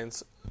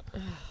Valentine's.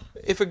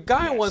 If a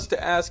guy wants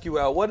to ask you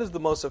out, what is the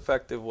most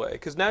effective way?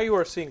 Because now you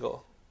are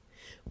single.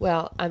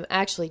 Well, I'm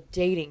actually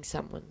dating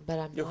someone, but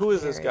I'm not Who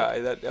is this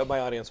married. guy that my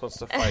audience wants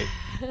to fight?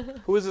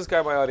 Who is this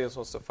guy my audience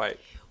wants to fight?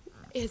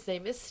 His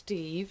name is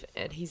Steve,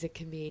 and he's a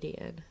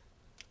comedian.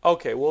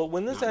 Okay, well,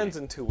 when this ends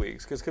in 2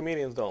 weeks, because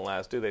comedians don't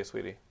last, do they,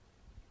 sweetie?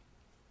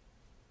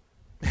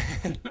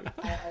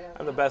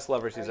 I'm the best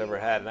lover she's ever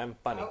had, and I'm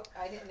funny. Oh,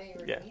 I didn't know you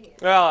were a Yeah. comedian.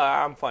 Well,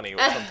 I'm funny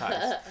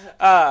sometimes.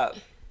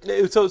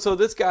 So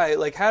this guy,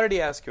 like, how did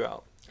he ask you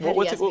out? How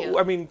did he ask me out?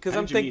 I mean, because How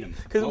I'm did you meet thinking,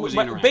 him? because What was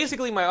the interaction?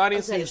 basically my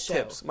audience I was at a needs show.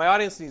 tips. My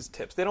audience needs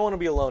tips. They don't want to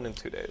be alone in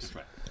 2 days.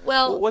 Right.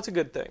 Well, What's a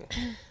good thing?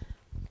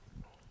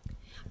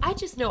 I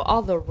just know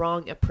all the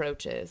wrong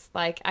approaches.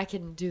 Like, I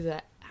can do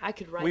that. I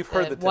could write We've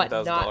heard the what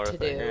 $10,000 not to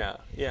thing. do.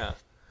 Yeah.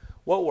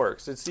 What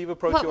works? Did Steve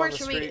approach What you on works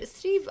the for street? me,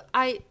 Steve?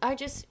 I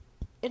just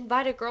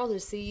invite a girl to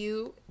see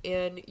you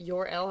in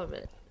your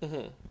element.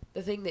 Mm-hmm.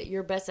 The thing that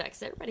you're best at.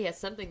 Because everybody has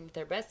something that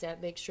they're best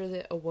at. Make sure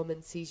that a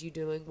woman sees you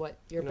doing what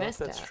you're You know, best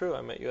that's at. true.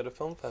 I met you at a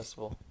film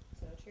festival.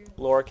 So true.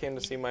 Laura came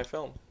to see my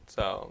film.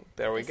 So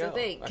there we That's go.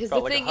 the thing. I Because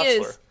felt the like thing a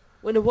hustler. is,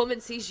 when a woman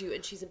sees you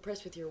and she's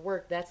impressed with your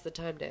work, that's the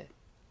time to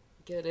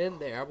get in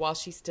there while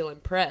she's still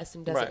impressed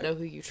and doesn't Right. know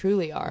who you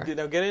truly are.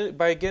 Now get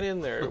in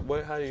there.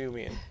 What? How do you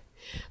mean?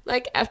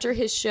 Like, after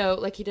his show,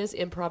 like, he does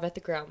improv at the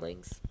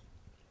Groundlings,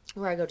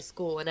 where I go to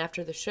school. And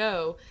after the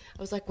show,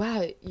 I was like,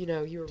 wow, you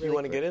know, you were really Do you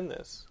want to great. get in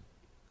this?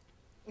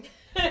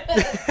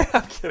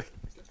 I'm kidding.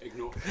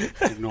 Ignore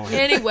him.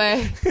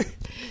 Anyway,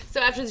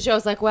 so after the show, I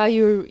was like, wow,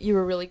 you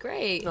were really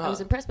great. I was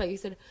Uh-huh. impressed by you. He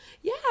said,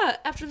 yeah,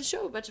 after the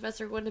show, a bunch of us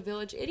are going to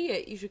Village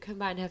Idiot. You should come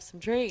by and have some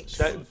drinks.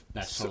 That's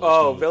Oh,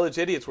 totally smooth. Village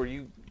Idiots, where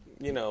you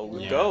Yeah.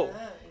 go.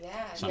 Oh,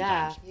 yeah.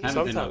 Sometimes. Yeah.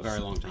 Haven't been in a Sometimes. very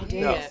long time. do.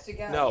 No, Yeah. Used to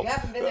go. no. You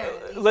haven't been there in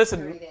at least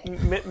Listen,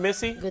 30 days.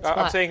 Missy, Good I'm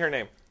spot. saying her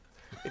name.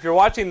 If you're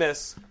watching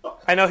this,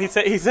 I know he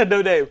said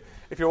no name.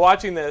 If you're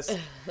watching this,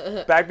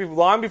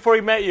 long before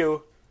he met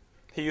you,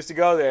 he used to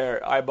go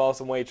there, eyeball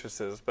some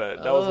waitresses,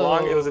 but that was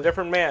long. It was a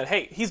different man.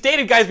 Hey, he's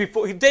dated guys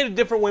before. He's dated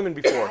different women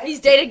before. He's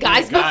dated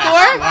guys before?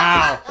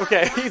 Wow.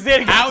 Okay, he's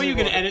dated guys How are you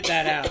before. going to edit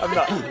that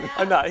out?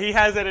 I'm not. He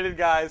has edited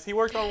guys. He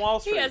worked on Wall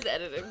Street. He has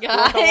edited He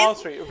worked on Wall guys.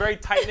 Street. A very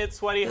tight knit,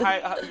 sweaty,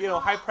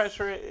 high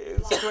pressure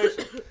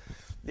situation.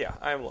 Yeah,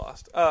 I am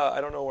lost.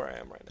 I don't know where I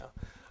am right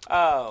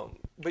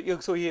now.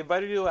 So he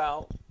invited you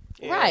out.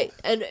 And Right.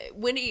 And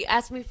when he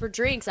asked me for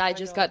drinks, I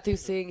just got through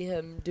seeing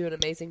him doing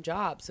amazing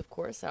jobs. Of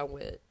course, I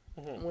went.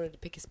 I wanted to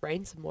pick his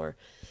brain some more.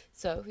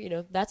 So, you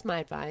know, that's my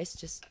advice.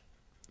 Just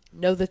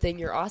know the thing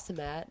you're awesome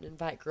at and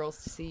invite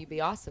girls to see you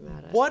be awesome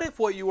at it. What if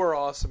what you are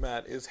awesome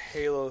at is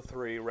Halo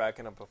 3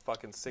 racking up a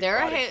fucking sick There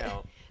are body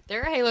count?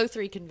 there are Halo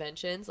 3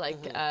 conventions, like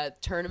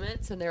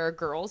tournaments, and there are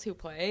girls who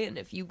play. And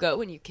if you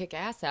go and you kick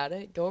ass at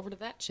it, go over to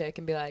that chick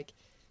and be like,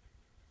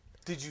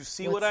 Did you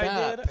see What's what I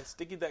up? did? I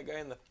stickied that guy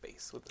in the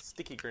face with a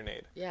sticky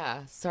grenade.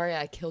 yeah, sorry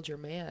I killed your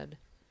man.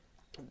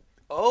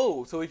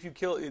 Oh, so if you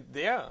kill it,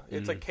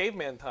 it's like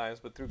caveman times,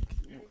 but through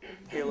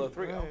Halo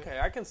 3. Okay,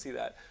 I can see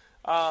that.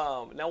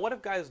 Now, what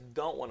if guys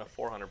don't want a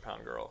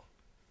 400-pound girl?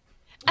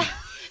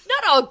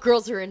 Not all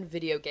girls who are in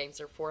video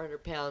games are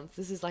 400 pounds.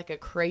 This is like a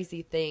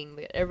crazy thing.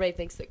 That everybody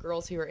thinks that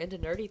girls who are into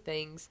nerdy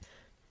things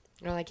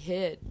are like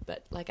hid,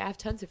 but like I have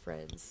tons of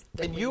friends.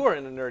 that And we- you were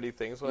into nerdy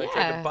things when I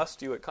tried to Yeah.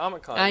 bust you at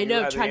Comic-Con. I You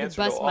know, had the trying to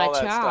answer bust all my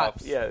that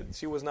chops. Stuff. Yeah,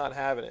 she was not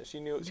having it. She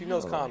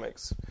knows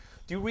comics.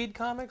 Do you read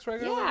comics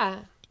regularly? Yeah.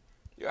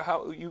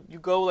 How you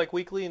go like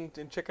weekly and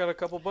check out a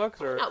couple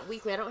books or Not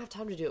weekly. I don't have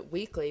time to do it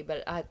weekly,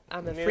 but I'm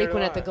a Neither frequent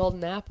do at the I.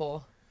 Golden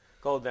Apple.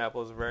 Golden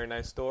Apple is a very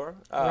nice store.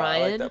 I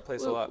Ryan, like that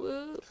place a whoop, lot.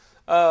 whoop.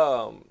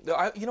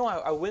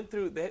 I went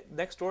through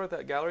next door at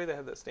that gallery. They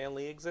had that Stan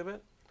Lee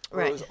exhibit.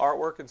 Where Right. It was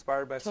artwork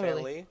inspired by Stan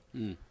Totally.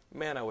 Lee.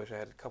 Man, I wish I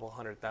had a couple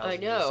 100,000. I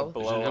just know. to Is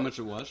blow that how up. much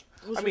it was?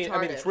 It was I mean,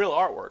 it's retarded. real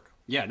artwork.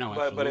 Yeah, no,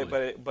 But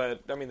absolutely.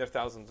 but I mean, they're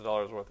thousands of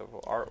dollars worth of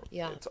art.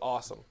 Yeah. It's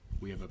awesome.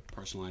 We have a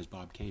personalized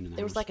Bob Kane in the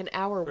There was house. like an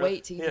hour Really?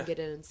 wait to even Yeah. get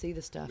in and see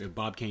the stuff.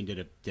 Bob Kane did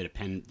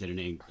an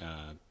ink,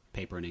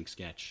 paper and ink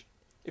sketch.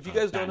 If you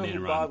guys don't know Batman who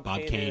and Robin. Bob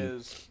Kane, Kane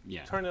is,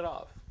 yeah. turn it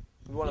off.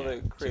 One Yeah,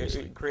 of the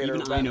seriously. creators.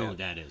 Even of I know Batman. what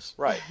that is.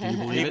 Right. Can you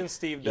believe Even it?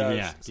 Steve Yeah, does.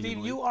 yeah. Can you Steve,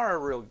 believe you it? are a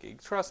real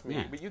geek. Trust me.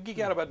 Yeah. But you geek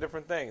out about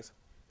different things.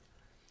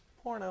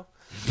 Porno.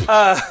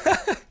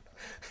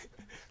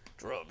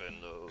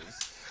 Drubbing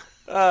those.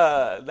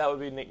 That would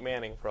be Nick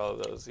Manning for all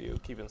of those of you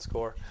keeping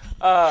score.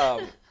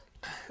 I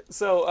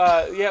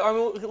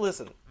mean,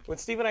 listen. When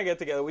Steve and I get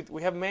together,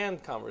 we have man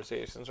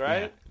conversations,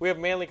 right? Yeah. We have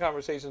manly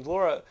conversations.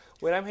 Laura,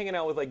 when I'm hanging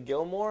out with like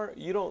Gilmore,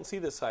 you don't see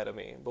this side of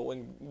me. But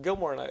when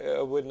Gilmore and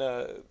I, when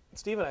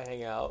Steve and I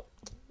hang out,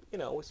 you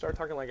know, we start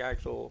talking like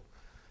actual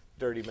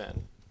dirty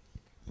men.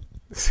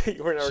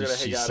 We're never gonna hang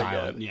She's out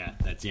silent. again. Yeah,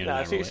 that's the end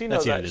Nah, of that. she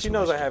knows that. She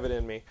knows I have it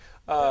in me.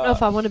 I don't know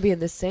if I want to be in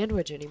this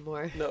sandwich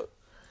anymore. No.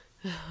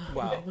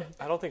 Wow.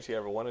 I don't think she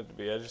ever wanted to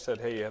be. I just said,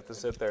 hey, you have to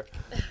sit there.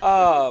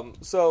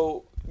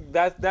 So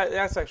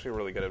that's actually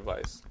really good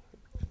advice.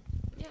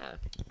 Yeah.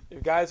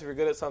 If you're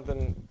good at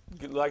something,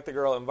 like the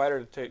girl, invite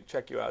her to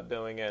check you out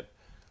doing it.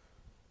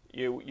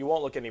 you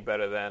won't look any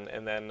better then,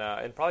 and then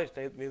and probably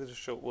neither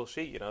will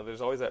she. You know,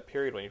 there's always that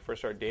period when you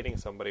first start dating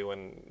somebody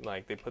when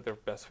like they put their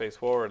best face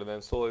forward, and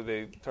then slowly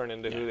they turn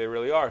into who they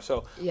really are.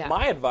 So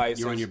my advice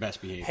You're is on your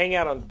best behavior. hang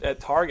out at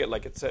Target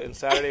like it's in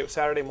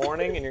Saturday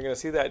morning, and you're gonna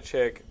see that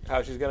chick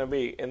how she's gonna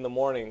be in the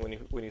morning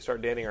when you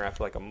start dating her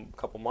after like a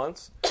couple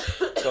months.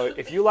 So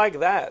if you like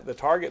that, the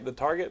Target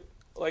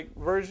like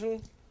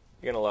version,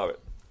 you're gonna love it.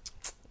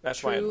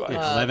 That's my advice.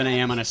 11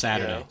 a.m. on a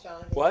Saturday.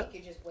 Jonathan, What?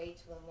 you could just wait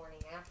till the morning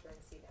after and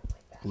see them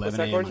like that. 11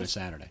 that, a.m. on a gorgeous?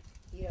 Saturday.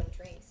 You don't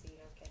drink, so you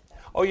don't get that.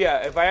 Oh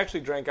yeah, if I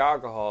actually drank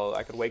alcohol,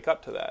 I could wake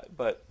up to that.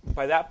 But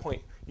by that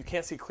point, you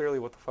can't see clearly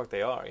what the fuck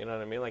they are. You know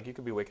what I mean? Like you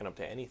could be waking up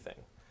to anything.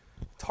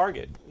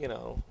 Target,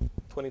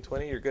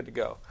 2020, you're good to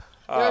go.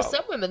 There are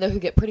some women though who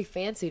get pretty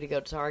fancy to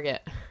go to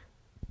Target,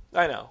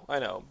 I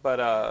know,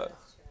 but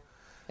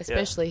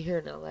especially here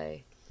in LA.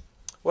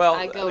 well,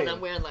 I go and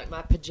I'm wearing like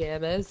my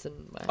pajamas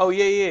and my Oh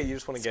yeah, you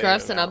just want to get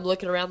scruffs, in and and I'm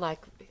looking around like,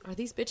 are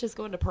these bitches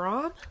going to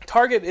prom?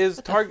 Target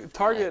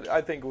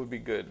I think would be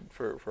good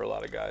for a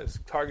lot of guys.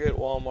 Target,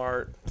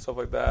 Walmart, stuff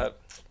like that.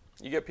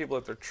 You get people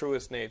at their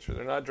truest nature.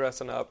 They're not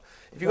dressing up.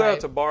 If you go out Right.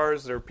 to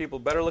bars, there are people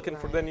better looking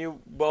than you,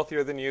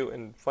 wealthier than you,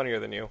 and funnier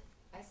than you.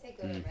 I say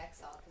go to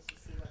Rexall because you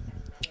see what kind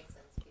of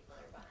medicines people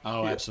are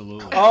buying. Oh,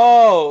 absolutely.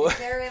 Oh,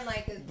 They're in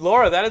like a...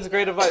 Laura, that is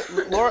great you know, advice.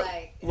 Laura,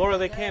 like, Laura,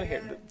 they can't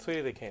hear.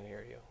 Sweetie, they can't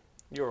hear you.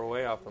 You were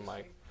way off the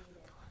mic.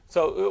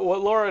 So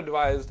what Laura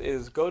advised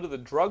is go to the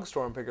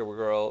drugstore and pick up a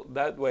girl.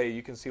 That way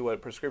you can see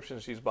what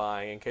prescriptions she's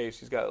buying in case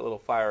she's got a little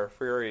fire or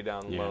fury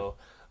down low.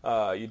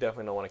 You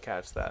definitely don't want to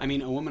catch that. I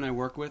mean, a woman I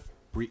work with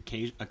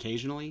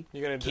occasionally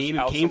You're gonna just came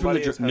out from the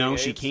somebody as having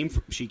AIDS?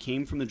 she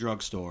came from the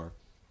drugstore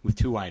with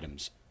 2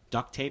 items: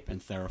 duct tape and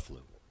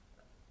Theraflu.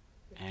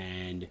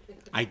 And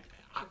I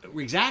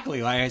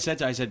exactly like I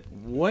said,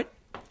 what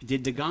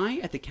did the guy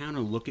at the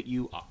counter look at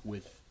you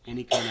with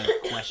any kind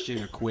of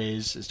question or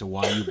quiz as to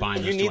why you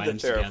buying you those 2 need the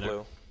items together?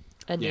 Theraflu.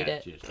 I need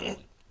it. yeah, totally.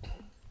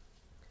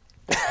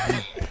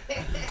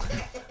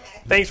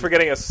 Thanks for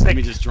getting us Let sick.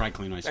 me just dry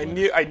clean my I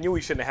sweater. knew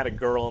we shouldn't have had a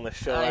girl on the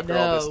show I after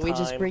all this know. time. We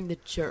just bring the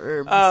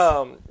germs.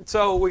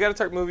 So we got to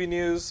talk movie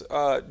news.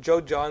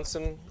 Joe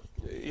Johnson,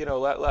 you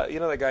know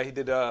that guy. He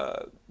did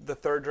the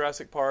third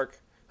Jurassic Park,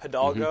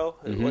 Hidalgo,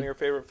 one of your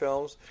favorite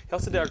films. He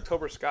also did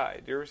October Sky.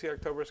 Do you ever see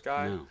October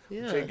Sky? No.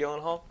 Yeah. Jake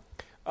Gyllenhaal.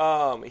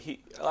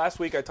 Last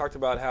week I talked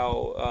about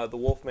how the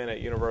Wolfman at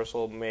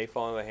Universal may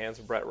fall into the hands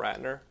of Brett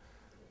Ratner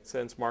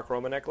since Mark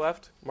Romanek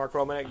left. Mark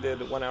Romanek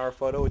did 1 Hour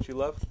Photo, which you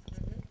love.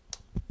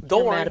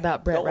 Don't You're worry mad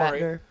about Brett don't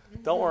Ratner. Worry.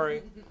 Don't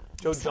worry.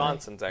 Joe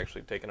Johnson's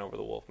actually taken over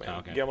the Wolfman. Oh,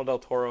 okay. Guillermo del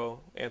Toro,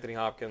 Anthony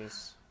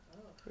Hopkins.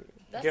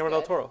 That's Guillermo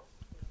del good. Toro.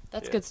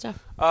 That's Yeah. good stuff.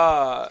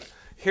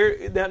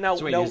 Here now.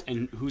 So wait, no,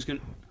 and who's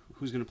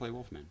gonna play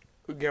Wolfman?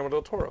 Guillermo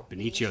del Toro.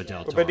 Benicio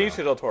del Or Toro.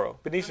 Benicio del Toro.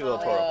 Benicio del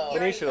Toro. He already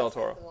Benicio del looks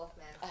like Toro. the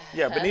Wolfman.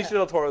 Yeah, Benicio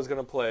del Toro is going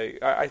to play.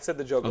 I said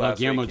the joke Although last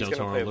Guillermo week. He's del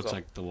gonna Toro play looks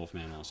himself. like the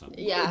Wolfman also.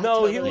 Yeah.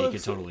 No, he totally. He looks.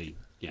 could totally,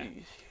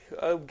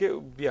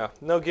 yeah.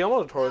 No, Guillermo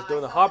del Toro is doing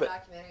I The saw Hobbit. A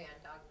documentary on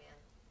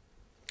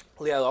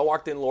Dogman. Yeah, I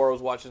walked in. Laura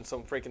was watching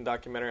some freaking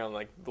documentary on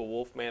like the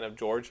Wolfman of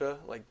Georgia,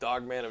 like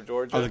Dogman of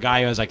Georgia. Oh, the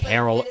guy who has like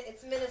Harold.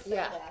 It's Minnesota,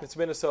 Yeah. It's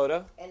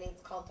Minnesota, and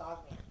it's called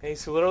Dogman. and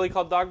he's literally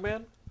called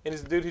Dogman. And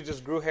he's the dude who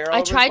just grew hair. all I over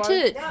his tried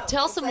body? to No,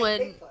 tell it's someone.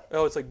 Like Bigfoot.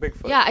 Oh, it's like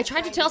Bigfoot. Yeah, I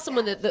tried to tell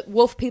someone that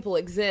wolf people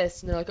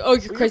exist, and they're like, "Oh,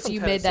 you're you're crazy! from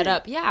You made that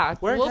Tennessee. up." Yeah,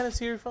 Where in wolf,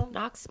 Tennessee are you from?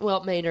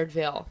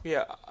 Maynardville.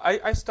 Yeah,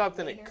 I stopped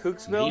in at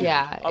Cooksville.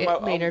 Yeah,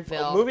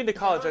 Maynardville. Moving to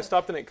college, I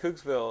stopped in at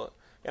Cooksville,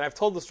 and I've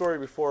told the story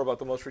before about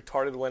the most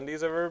retarded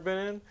Wendy's I've ever been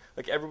in.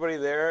 Like everybody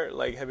there,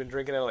 like had been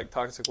drinking out of like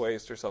toxic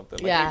waste or something.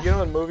 Like, Yeah. You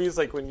know, in movies,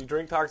 like when you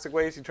drink toxic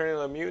waste, you turn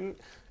into a mutant.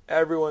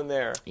 Everyone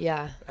there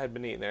Yeah, had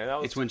been eating there. And that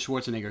was, It's when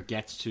Schwarzenegger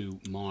gets to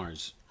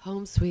Mars.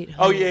 home sweet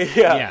home. oh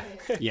yeah.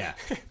 Yeah.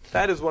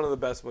 That is one of the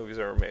best movies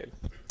ever made.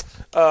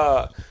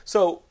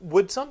 So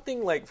would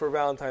something like for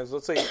Valentine's,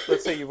 let's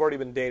say you've already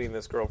been dating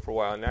this girl for a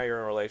while, and now you're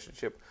in a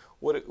relationship.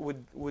 Would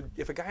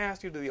if a guy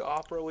asked you to the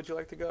opera, would you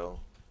like to go?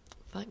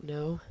 Fuck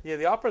no. Yeah,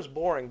 the opera's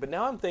boring, but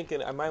now I'm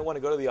thinking I might want to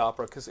go to the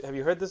opera because have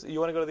you heard this? You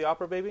want to go to the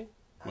opera, baby?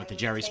 What, the I'm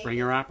Jerry taking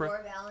Springer opera?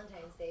 For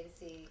Valentine's Day to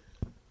see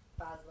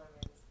Baz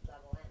Luhrmann's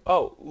Double N.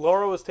 Oh,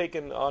 Laura was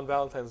taken on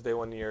Valentine's Day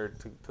one year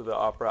to the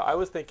opera. I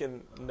was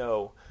thinking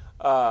no,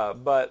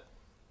 but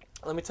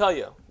let me tell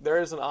you,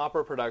 there is an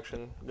opera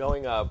production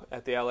going up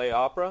at the LA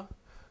Opera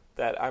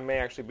that I may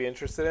actually be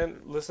interested in.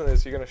 Listen to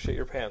this, you're gonna shit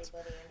your pants.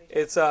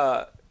 It's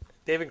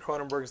David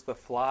Cronenberg's The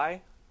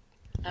Fly,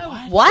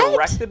 What?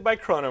 directed by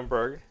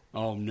Cronenberg.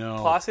 Oh no.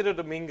 Placido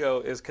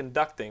Domingo is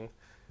conducting,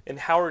 and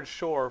Howard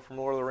Shore from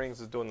Lord of the Rings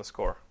is doing the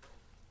score.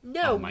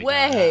 No Oh my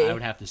way. God. I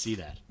would have to see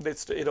that.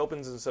 It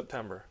opens in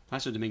September.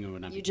 Placido Domingo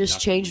would not You be just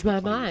conducting, changed he'd be my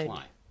playing the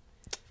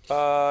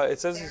mind. It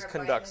says he Sarah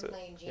conducts Brightman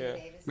it. playing Gina Yeah.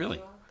 Davis Really?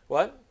 as well.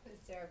 What?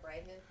 Sarah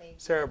Brightman playing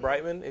Sarah Gina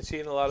Brightman? Is she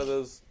in a lot of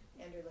those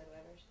Davis. Andrew Lloyd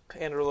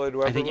Webber. Andrew Lloyd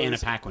Webber I think Anna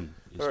movies? Paquin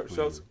is Or playing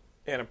shows it.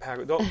 Anna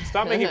Paquin. Don't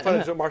stop making fun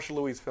of Marshall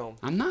Louis' film,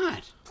 I'm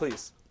not.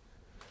 please.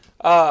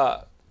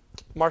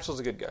 Marshall's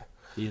a good guy,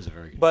 He is a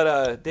very good.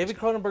 but David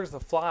Cronenberg's The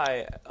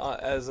Fly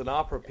as an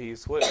opera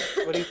piece. What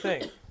do you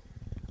think?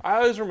 I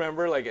always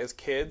remember, like, as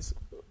kids,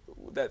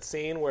 that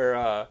scene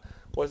where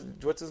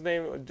what's his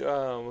name?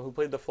 Who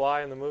played the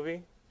Fly in the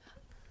movie?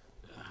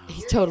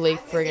 He's totally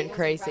friggin'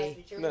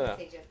 crazy. No.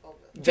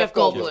 Jeff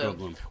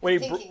Goldblum.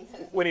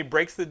 When he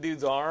breaks the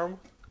dude's arm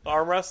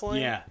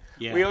wrestling. Yeah.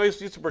 We always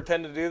used to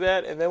pretend to do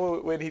that, and then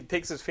when he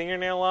takes his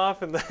fingernail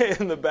off in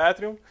the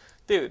bathroom,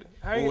 dude.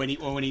 Or when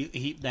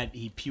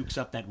he pukes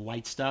up that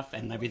white stuff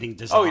and everything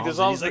dissolves. Oh, he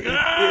dissolves. And he's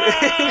like,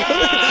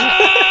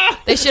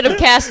 They should have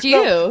cast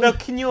you. Now,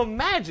 can you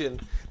imagine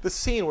the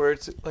scene where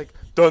it's like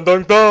dun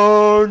dun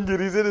dun,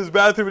 and he's in his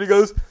bathroom and he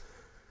goes,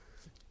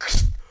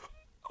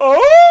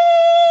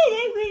 "Oh,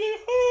 that really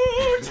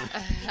hurts."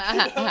 You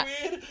know what I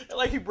mean? And,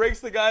 like, he breaks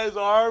the guy's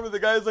arm, and the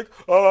guy's like,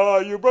 "Oh,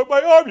 you broke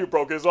my arm. You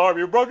broke his arm.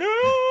 You broke his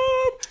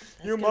arm.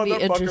 You gonna be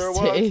motherfucker. What's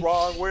interesting.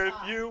 wrong with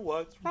you?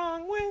 What's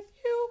wrong with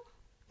you?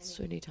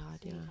 Sweeney Todd,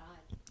 yeah.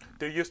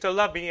 Do you still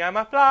love me? I'm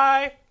a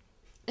fly.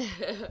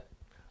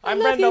 I'm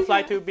Brenda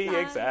Fly to be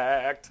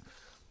exact."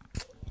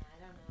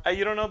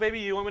 You don't know, baby.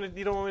 You don't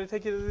want me to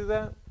take you to do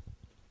that?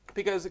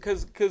 Because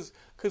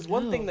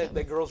one thing that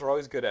girls are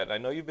always good at. I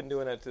know you've been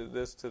doing that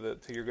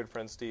to your good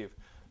friend Steve.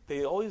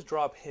 They always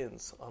drop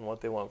hints on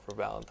what they want for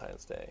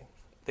Valentine's Day.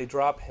 They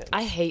drop hints.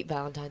 I hate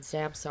Valentine's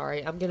Day. I'm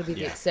sorry. I'm going to be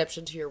the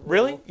exception to your rule.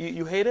 Really?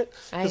 You hate it?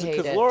 I hate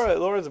it. Because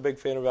Laura's a big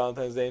fan of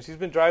Valentine's Day, and she's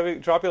been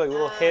dropping like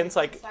little hints.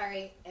 Like,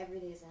 Sorry, every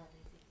day is Valentine's Day.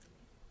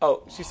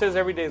 oh, she says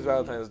every day is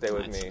Valentine's Day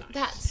with me.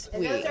 That's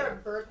And sweet. those are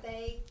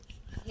birthday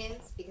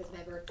hints because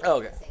my birthday Oh,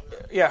 is okay. the same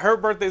month. Yeah, her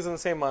birthday's in the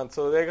same month,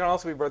 so they can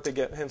also be birthday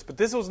hints. But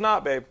this was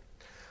not, babe.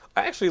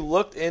 I actually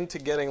looked into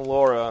getting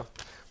Laura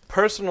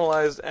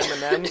personalized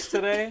M&Ms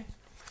today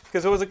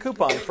because there was a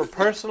coupon for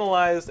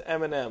personalized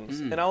M&Ms,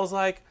 and I was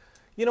like,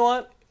 you know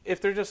what? If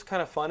they're just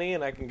kind of funny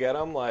and I can get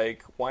them,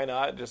 like, why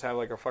not just have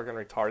like a fucking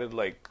retarded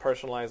like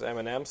personalized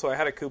M&M? So I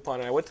had a coupon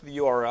and I went to the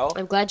URL.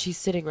 I'm glad she's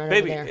sitting right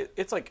Baby, over there.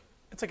 it's like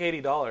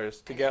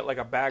 $80 to get like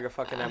a bag of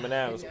fucking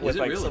M&Ms with Is it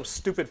like really? some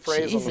stupid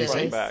phrase on the Jesus.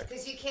 front and back.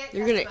 Because you can't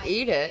You're gonna customize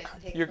eat it. it. You have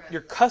to take You're from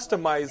you're the birthday.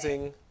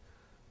 customizing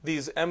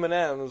these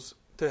M&Ms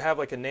to have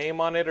like a name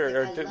on it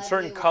or Like, I love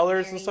certain you,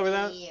 colors marry and stuff like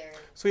that. me, or-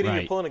 Sweetie, you're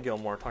Right. pulling a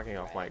Gilmore talking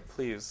off mic.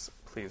 Please.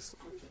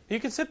 You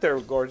can sit there,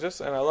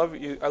 gorgeous, and I love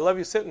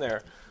you sitting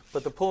there.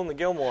 But the pulling the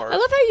Gilmore. I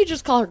love how you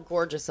just call her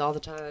gorgeous all the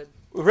time.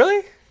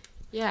 Really?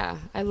 Yeah,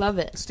 I love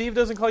it. Steve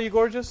doesn't call you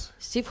gorgeous?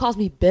 Steve calls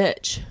me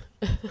bitch.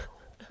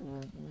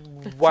 Wow.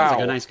 He's like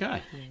a nice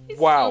guy. He's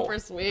Wow. super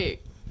sweet.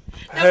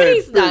 No, Hey, but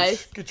he's bitch,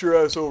 nice. get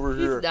your ass over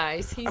here. He's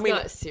nice. He's I mean,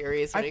 not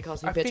serious when I- he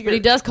calls me I bitch, but figured- he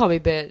does call me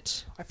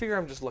bitch. I figure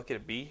I'm just lucky to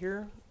be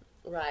here.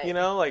 Right. You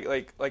know,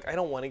 like I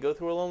don't want to go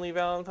through a lonely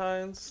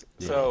Valentine's.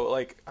 So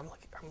like I'm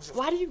just.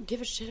 Why do you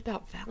give a shit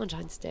about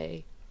Valentine's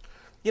Day?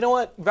 You know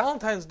what?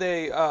 Valentine's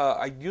Day,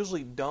 I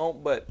usually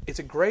don't, but it's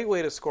a great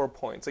way to score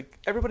points. Like,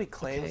 everybody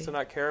claims Okay. to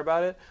not care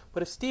about it,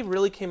 but if Steve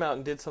really came out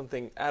and did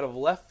something out of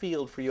left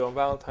field for you on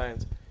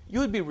Valentine's, you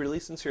would be really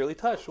sincerely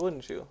touched,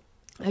 wouldn't you?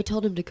 I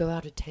told him to go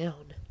out of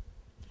town.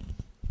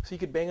 So you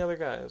could bang other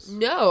guys.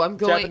 No, I'm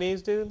going.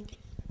 Japanese dude?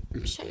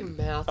 Shut your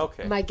mouth.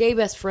 Okay. My gay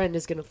best friend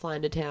is going to fly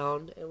into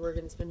town, and we're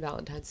going to spend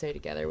Valentine's Day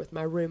together with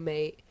my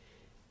roommate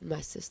and my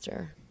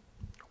sister.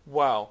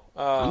 Wow.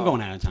 I'm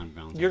going out of town for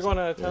Valentine's. You're going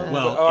out of town?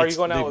 Well, Are you it's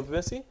going out the- with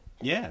Missy?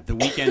 Yeah, the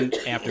weekend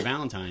after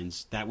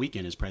Valentine's, that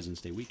weekend is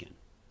President's Day weekend.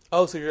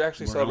 Oh, so you're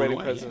actually We're celebrating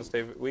on the way, President's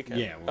Day weekend?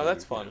 Yeah. Oh,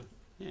 that's fun.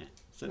 Yeah.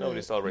 So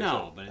Nobody celebrates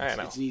No, it. but I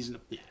know. it's an easy.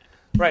 Yeah,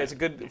 Right, it's a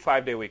good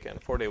 5-day weekend,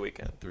 4-day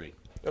weekend. 3.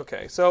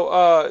 Okay,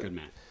 so Good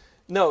man.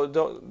 no,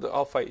 don't.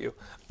 I'll fight you.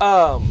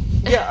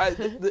 Yeah,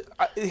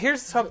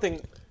 here's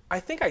something. I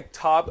think I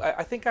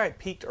think I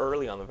peaked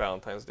early on the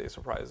Valentine's Day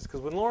surprises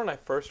because when Laura and I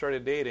first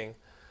started dating,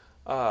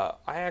 I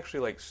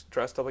actually like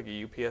dressed up like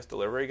a UPS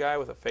delivery guy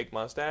with a fake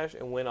mustache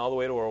and went all the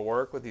way to her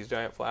work with these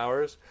giant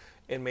flowers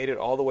and made it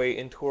all the way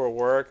into her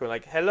work and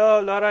like, "Hello,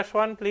 Laura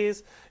Schwan,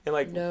 please," and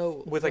like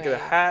No with like way. a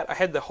hat. I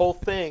had the whole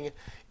thing,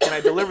 and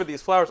I delivered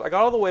these flowers. I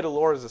got all the way to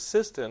Laura's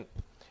assistant,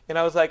 and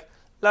I was like,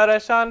 "Laura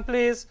Schwan,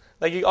 please."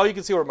 Like all you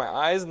can see were my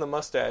eyes and the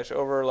mustache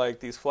over like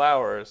these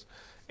flowers,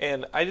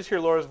 and I just hear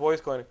Laura's voice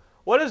going,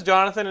 "What is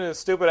Jonathan in his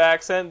stupid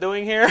accent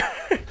doing here?"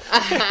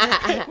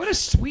 What a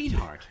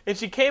sweetheart. And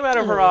she came out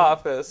of her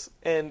office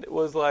and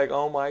was like,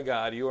 "Oh my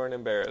God, you are an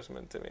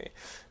embarrassment to me,"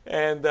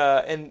 and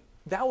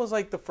that was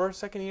like the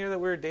second year that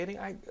we were dating.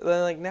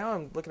 Now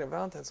I'm looking at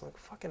Valentine's. I'm like,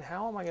 "Fucking,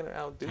 how am I gonna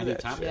outdo How do you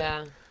that top shit? it?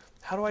 Yeah.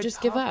 How do I Just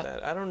top give up.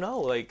 that? I don't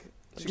know. Like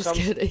she Just comes,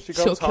 kidding. she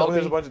She'll comes kill home.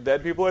 There's a me. bunch of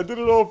dead people. I did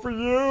it all for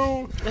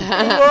you.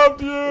 I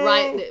loved you.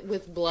 Right,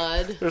 with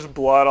blood. There's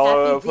blood all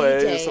over the Happy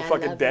place. V-Day, It's a I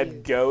fucking love dead you.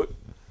 goat.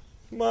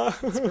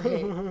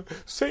 great.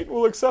 Satan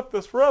will accept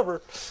this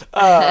forever.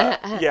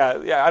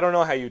 Yeah. I don't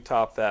know how you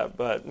top that,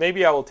 but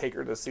maybe I will take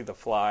her to see The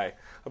Fly.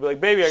 I'll be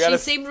like, "Baby, I got She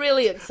us. seemed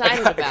really excited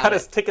I about got it.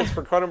 us tickets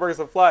for Cronenberg's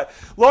The Fly."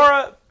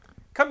 Laura,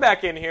 come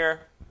back in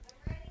here.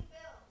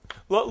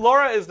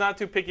 Laura is not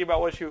too picky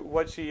about what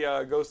she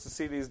goes to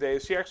see these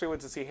days. She actually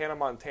went to see Hannah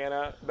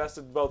Montana, Best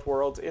of Both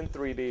Worlds in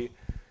 3D.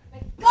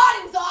 God,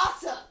 it was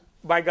awesome.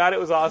 My God, it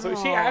was awesome.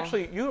 Aw.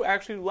 You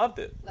actually loved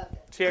it. Loved it.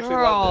 She actually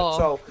Girl.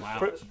 loved it. So, Wow.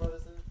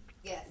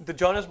 Yes. The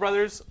Jonas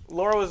Brothers.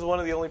 Laura was one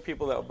of the only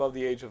people that above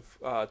the age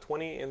of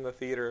 20 in the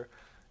theater,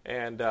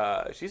 and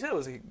she said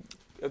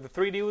the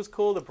 3D was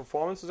cool. The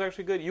performance was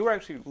actually good. You were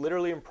actually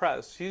literally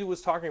impressed. She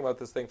was talking about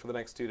this thing for the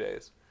next 2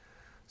 days.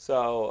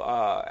 So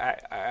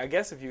I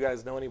guess if you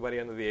guys know anybody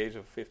under the age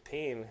of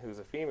 15 who's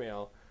a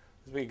female,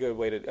 this would be a good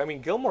way to. I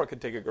mean, Gilmore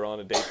could take a girl on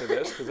a date to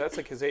this because that's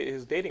like his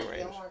dating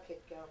range. Gilmore could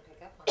go and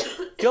pick up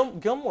on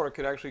it. Gilmore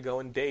could actually go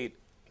and date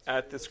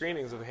at the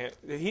screenings of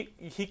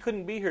he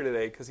couldn't be here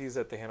today because he's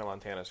at the Hannah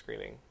Montana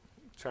screening,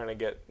 trying to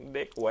get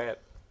Nick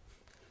wet.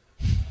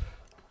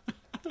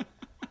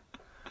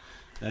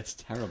 That's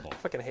terrible. I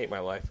fucking hate my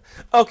life.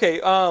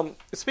 Okay,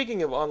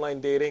 speaking of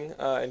online dating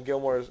and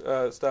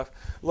Gilmore's stuff,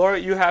 Laura,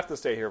 you have to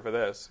stay here for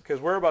this because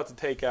we're about to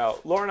take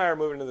out. Laura and I are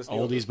moving to this.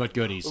 Oldies but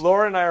goodies.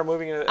 Laura and I are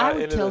moving into. I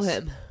would into kill this,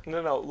 him.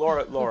 No,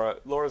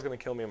 Laura's gonna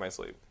kill me in my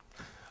sleep.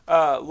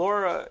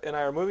 Laura and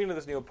I are moving to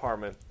this new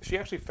apartment. She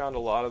actually found a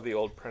lot of the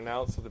old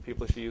printouts of the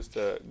people she used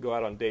to go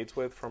out on dates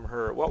with from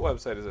her. What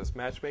website is this?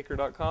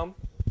 Matchmaker.com.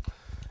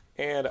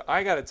 And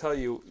I got to tell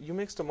you, you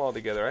mixed them all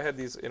together. I had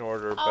these in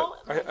order, Oh,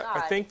 but my I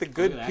God. think the Look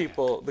good at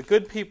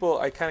that people,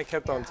 I kind of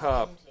kept on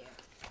top.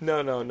 No,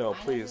 I know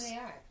who please. they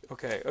are.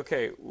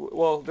 Okay.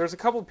 Well, there's a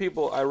couple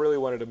people I really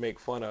wanted to make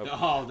fun of.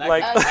 Oh, that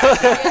Like, guy.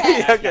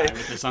 yeah, That okay. guy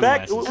with the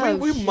sunglasses.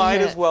 We Oh, might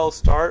shit. as well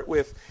start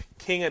with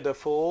King of the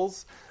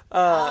Fools.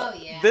 Oh,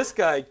 yeah. This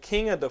guy,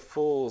 King of the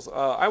Fools,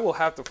 I will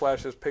have to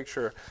flash this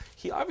picture.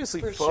 He obviously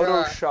For sure.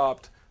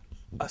 photoshopped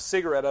a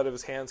cigarette out of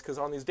his hands because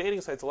on these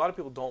dating sites, a lot of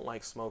people don't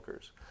like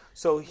smokers.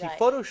 So he Right.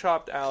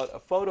 photoshopped out a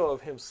photo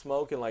of him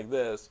smoking like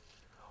this.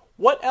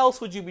 What else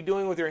would you be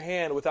doing with your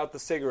hand without the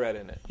cigarette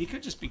in it? He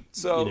could just be,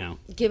 So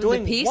Give him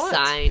doing the peace what?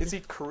 sign. Is he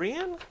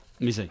Korean? let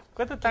me see.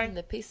 What the Give thing? him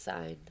the peace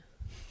sign.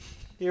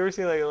 You ever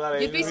seen like a lot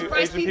of You'd be Asian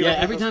surprised people people- Yeah,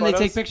 take every those time they take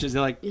photos? pictures,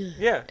 they're like,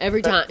 Yeah.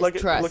 Every time. Look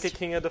Trust. at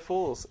King of the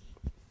Fools.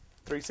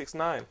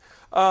 369.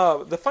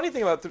 The funny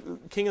thing about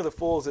King of the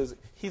Fools is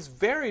he's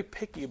very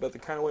picky about the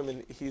kind of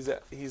women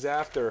he's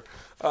after.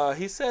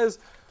 He says,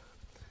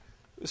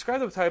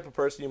 describe the type of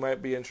person you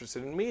might be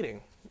interested in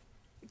meeting.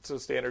 It's a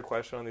standard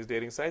question on these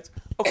dating sites.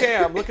 Okay,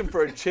 I'm looking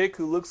for a chick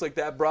who looks like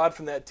that broad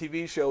from that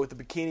TV show with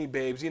the bikini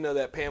babes. You know,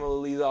 that Pamela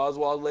Lee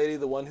Oswald lady,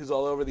 the one who's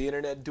all over the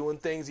internet doing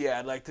things? Yeah,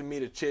 I'd like to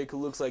meet a chick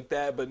who looks like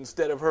that, but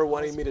instead of her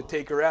wanting me to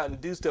take her out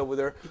and do stuff with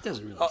her, it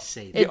doesn't really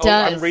say that. It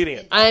does. I'm reading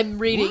it. I'm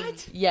reading.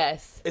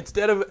 Yes.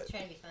 Instead of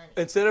Trying to be fun.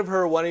 Instead of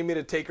her wanting me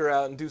to take her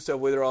out and do stuff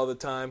with her all the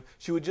time,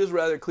 she would just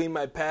rather clean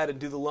my pad and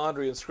do the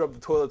laundry and scrub the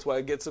toilets while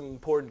I get some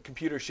important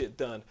computer shit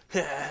done.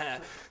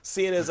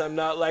 Seeing as I'm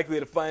not likely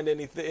to find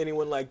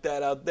anyone like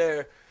that out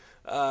there,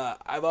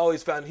 I've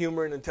always found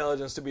humor and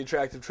intelligence to be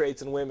attractive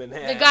traits in women.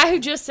 The guy who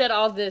just said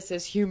all this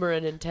is humor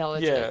and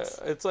intelligence.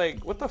 Yeah, it's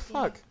like, what the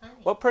fuck?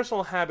 What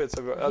personal habits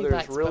of others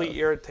likes really both.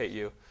 irritate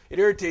you? It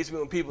irritates me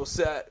when people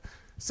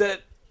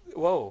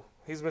whoa,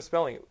 he's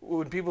misspelling it.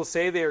 When people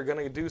say they are going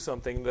to do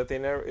something that they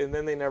never, and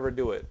then they never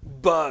do it.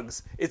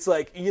 Bugs. It's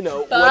like,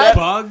 whatever.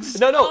 Bugs?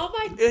 No. Oh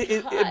my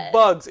It God.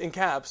 bugs in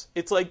caps.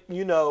 It's like,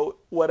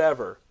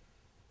 whatever.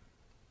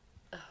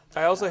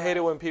 I also hate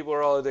it when people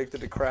are all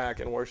addicted to crack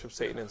and worship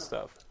Satan and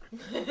stuff.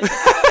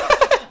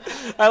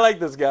 I like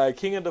this guy,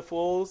 King of the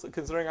Fools.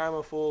 Considering I'm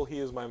a fool, he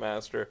is my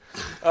master.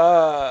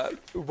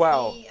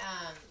 Wow.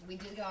 We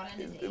did go out on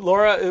a date.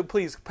 Laura,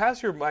 please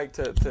pass your mic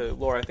to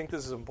Laura. I think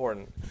this is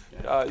important.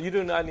 You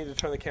do not need to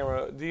turn the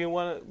camera. Do you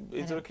want to?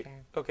 Is it don't okay? care.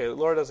 Okay,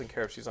 Laura doesn't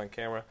care if she's on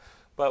camera.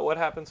 But what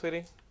happened,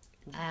 sweetie?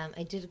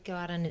 I did go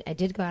out on a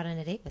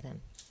date with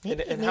him.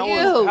 Maybe, And maybe,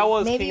 how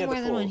was maybe King of more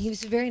the than one. Fools? He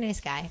was a very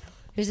nice guy.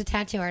 He was a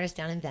tattoo artist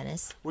down in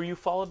Venice. Were you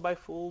followed by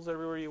fools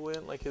everywhere you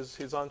went, like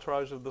his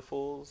entourage of the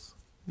fools?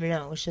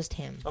 No, it was just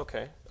him.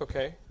 Okay.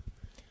 Because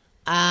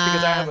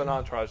I have an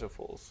entourage of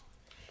fools.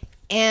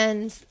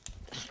 And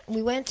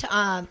we went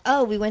to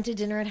we went to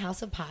dinner at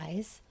House of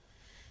Pies.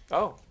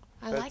 Oh,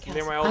 I that's like House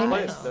near my of old I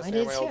place. know, That's I near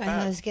did my too. old I thought it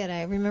pad. was good.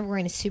 I remember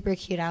wearing a super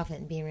cute outfit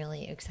and being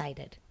really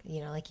excited.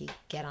 Like you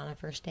get on a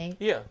first date.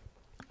 Yeah,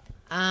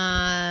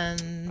 Um,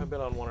 I've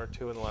been on one or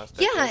two in the last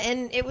decade. yeah,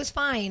 and it was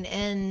fine,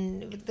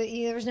 and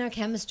there was no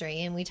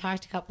chemistry, and we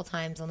talked a couple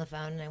times on the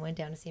phone, and I went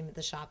down to see him at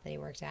the shop that he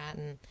worked at,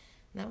 and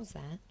that was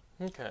that.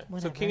 Okay, so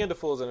Whatever. King of the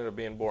Fools ended up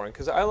being boring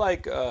because I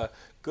like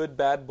Good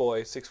Bad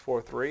Boy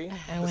 643.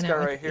 This guy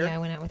right here. Yeah, I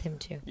went out with him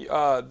too.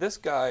 This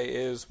guy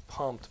is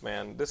pumped,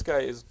 man. This guy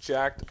is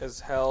jacked as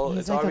hell.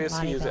 He's It's like a obvious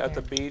he is at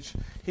the bodybuilder. beach.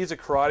 He's a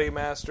karate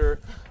master,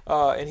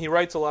 and he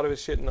writes a lot of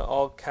his shit in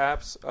all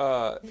caps.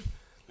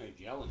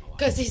 Yelling a lot.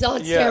 Because he's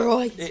on Yeah,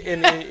 steroids.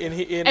 and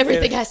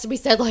Everything has to be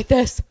said like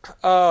this.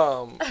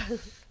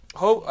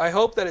 I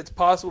hope that it's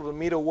possible to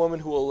meet a woman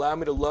who will allow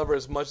me to love her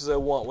as much as I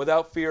want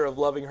without fear of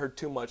loving her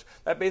too much.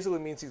 That basically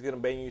means he's going to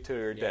bang you till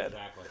you're dead.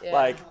 Exactly. Yeah.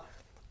 Like,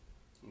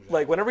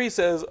 Like, whenever he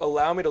says,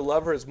 allow me to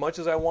love her as much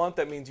as I want,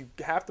 that means you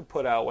have to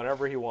put out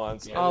whenever he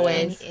wants. Yeah. And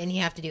Always. And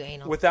you have to do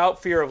anal. without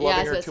fear of Yeah, I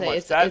loving her was too gonna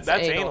much. say, it's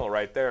That's anal. anal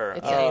right there.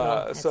 It's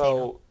anal. That's So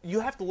anal. you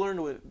have to learn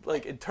to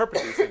like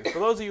interpret these things. For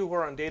those of you who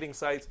are on dating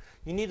sites,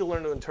 you need to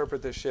learn to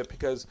interpret this shit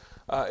because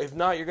if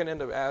not, you're going to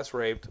end up ass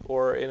raped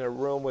or in a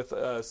room with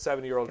a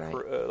 70-year-old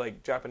Right.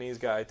 like Japanese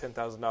guy,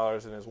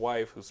 $10,000, and his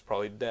wife who's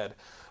probably dead.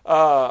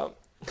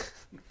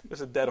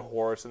 There's a dead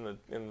horse in the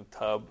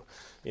tub.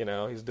 You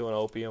know, he's doing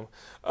opium.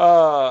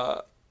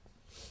 I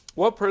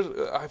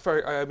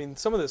mean,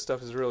 some of this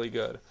stuff is really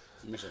good.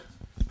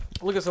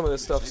 Look at some of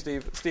this stuff,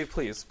 Steve. Steve,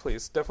 please,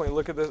 definitely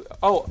look at this.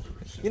 Oh,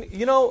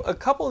 you know, a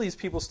couple of these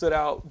people stood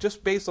out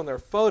just based on their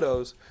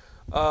photos.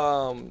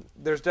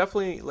 There's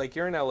definitely, like,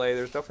 you're in LA.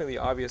 There's definitely the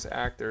obvious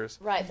actors.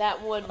 Right,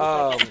 that one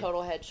was like a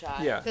total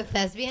headshot. Yeah, The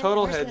thespian?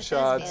 total Where's the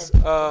headshots.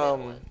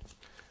 thespian?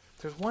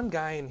 There's one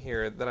guy in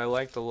here that I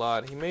liked a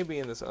lot. He may be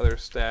in this other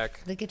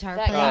stack. The guitar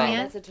That playing guy, man?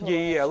 that's a total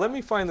Yeah. Let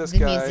me find this The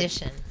guy.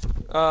 musician.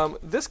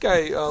 This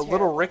guy, Little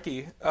terrible.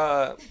 Ricky.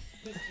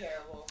 He's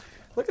terrible.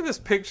 Look at this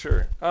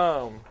picture.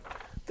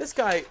 This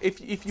guy,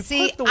 if you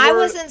See, put the word, I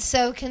wasn't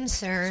so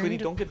concerned. Sweetie,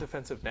 don't get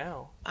defensive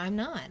now. I'm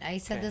not. I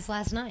said Okay. this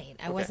last night.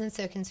 I Okay. wasn't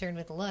so concerned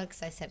with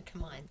looks. I said,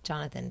 come on,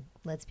 Jonathan,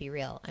 let's be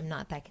real. I'm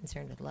not that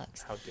concerned with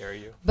looks. How dare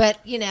you?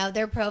 But, you know,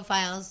 their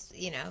profiles,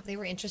 you know, they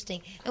were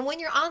interesting. And when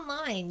you're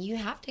online, you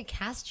have to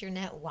cast your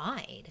net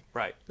wide.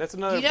 Right. That's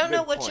another. You don't know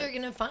big what point. you're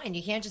going to find.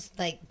 You can't just,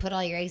 like, put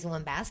all your eggs in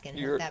one basket and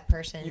You're- hope that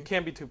person. You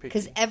can't be too picky.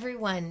 Because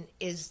everyone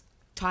is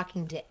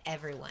talking to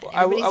everyone. Well,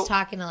 Everybody's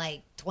talking to,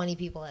 like, 20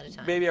 people at a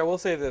time. Baby, I will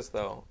say this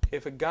though: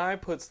 if a guy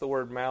puts the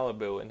word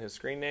Malibu in his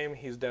screen name,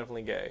 he's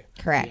definitely gay.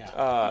 Correct.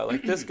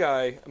 Like this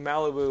guy,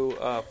 Malibu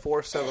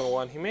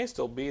 471. He may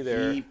still be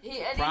there. He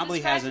And probably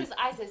he describes hasn't. his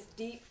eyes as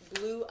deep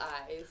blue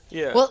eyes.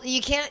 Yeah. Well,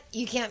 you can't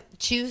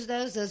choose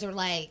those. Those are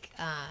like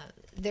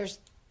there's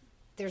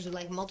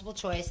like multiple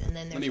choice, and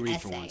then there's me read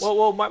essay. for once.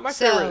 Well, my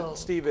So, favorite,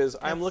 Steve, is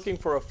I'm that's- looking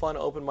for a fun,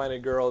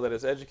 open-minded girl that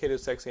is educated,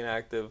 sexy, and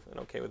active, and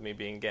okay with me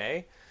being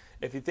gay.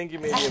 If you think you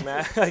may be a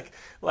man, like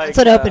That's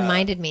what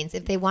open-minded means.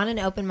 If they want an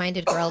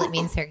open-minded girl, it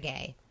means they're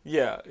gay.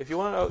 Yeah. If you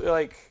want to,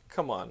 like,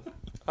 come on.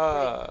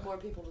 Bring more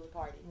people to the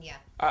party. Yeah.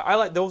 I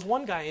like. There was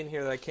one guy in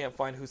here that I can't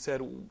find who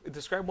said,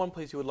 "Describe one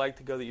place you would like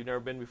to go that you've never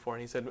been before."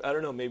 And he said, "I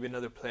don't know, maybe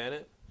another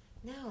planet."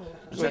 No.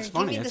 That's Here,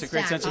 funny. give me That's the a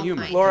great stats. sense of I'll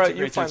humor. find Laura, That's a you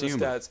great find the sense of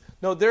humor. stats.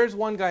 No, there's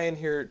one guy in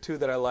here too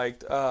that I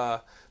liked.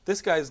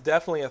 This guy's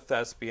definitely a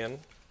thespian.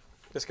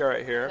 This guy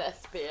right here.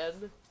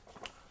 Thespian.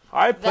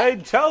 I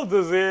played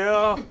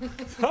Chaldeziel.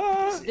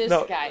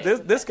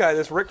 This guy.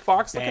 This Rick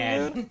Fox looking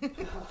Bad.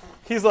 dude.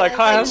 He's like,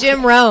 hi, I'm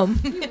Jim Rome.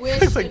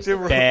 It's like Jim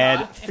Rohn. Bad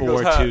He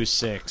goes, "Hi."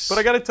 426. But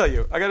I gotta tell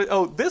you,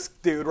 this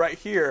dude right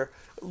here.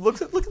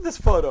 Look at this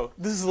photo.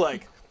 This is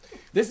like,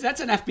 That's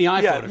an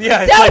FBI yeah, photograph.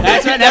 yeah. It's like,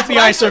 That's an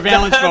FBI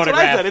surveillance That's what I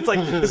photograph. said.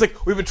 It's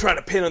like we've been trying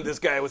to pin on this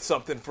guy with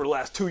something for the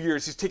last 2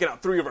 years. He's taken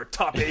out 3 of our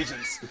top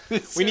agents. We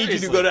need you to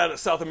Seriously. go down to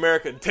South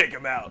America and take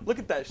him out. Look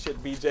at that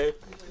shit, BJ.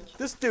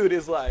 This dude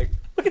is like,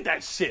 look at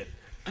that shit.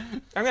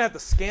 I'm gonna have to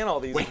scan all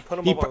these and put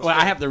them up on the I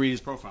screen. have to read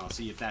his profile,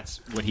 see if that's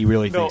what he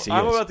really No, thinks he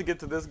I'm is. about to get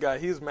to this guy.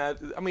 He's mad.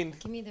 I mean,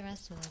 Give me the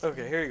rest of this.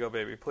 okay, here you go,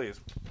 baby. Please.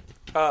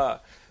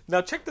 Now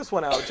check this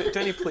one out,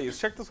 Jenny. Please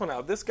check this one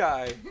out. This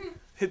guy,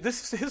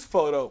 his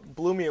photo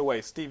blew me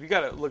away. Steve, you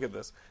gotta look at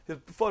this. His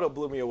photo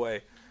blew me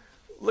away.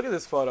 Look at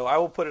this photo. I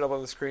will put it up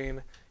on the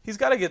screen. He's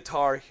got a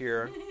guitar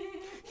here.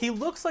 He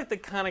looks like the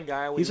kind of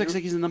guy. When He looks you-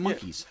 like he's in the Yeah.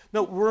 Monkees.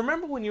 No,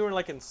 remember when you were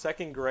like in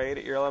second grade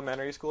at your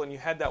elementary school and you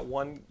had that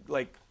one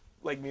like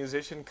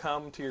musician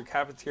come to your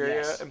cafeteria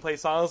Yes. and play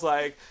songs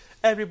like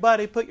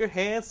 "Everybody put your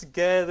hands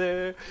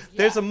together.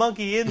 There's a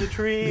monkey in the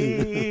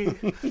tree.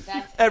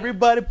 That's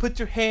Everybody put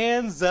your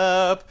hands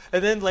up."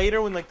 And then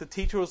later when like the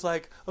teacher was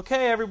like,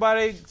 "Okay,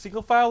 everybody,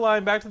 single file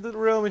line back to the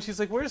room," and she's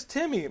like, "Where's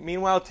Timmy?"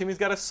 Meanwhile, Timmy's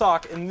got a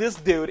sock and this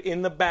dude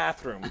in the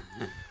bathroom.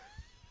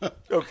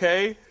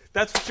 Okay?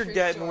 That's what you're True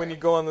getting story. when you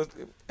go on the.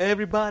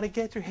 Everybody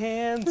get your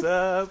hands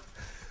up.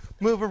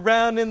 Move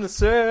around in the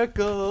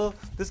circle.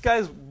 This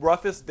guy's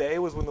roughest day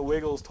was when the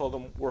Wiggles told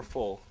him we're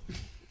full.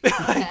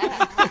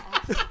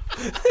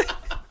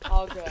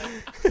 all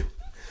good.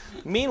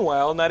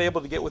 Meanwhile, not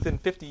able to get within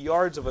 50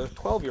 yards of a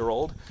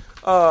 12-year-old.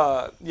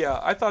 Yeah,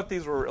 I thought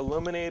these were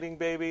illuminating,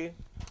 baby.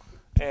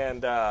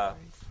 And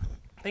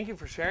thank you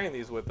for sharing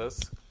these with us.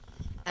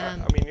 I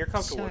mean, you're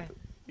comfortable sure. with it.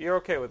 You're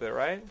okay with it,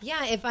 right?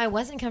 Yeah, if I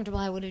wasn't comfortable,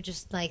 I would have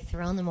just like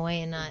thrown them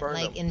away and not Burned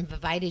like them.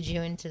 invited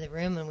you into the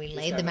room and we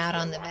laid them out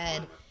on the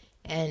bed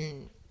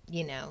and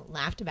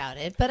laughed about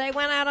it. But I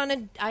went out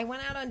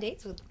on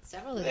dates with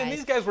several of the And guys.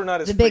 these guys were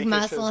not as The big freakish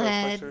as muscle those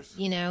head, pictures.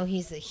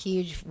 he's a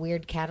huge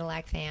weird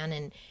Cadillac fan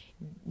and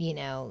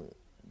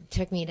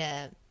took me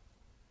to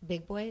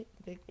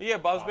Yeah,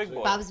 Bob's Big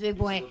Boy. Bob's Big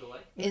Boy.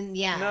 And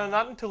yeah. No,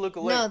 not in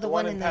Toluca Lake. No, the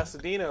one in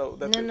Pasadena.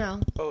 No.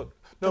 Oh,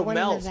 The no, one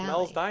in the Mel's. valley.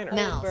 Mel's Diner.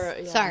 Mel's.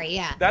 Yeah. Sorry,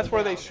 yeah. That's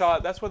where they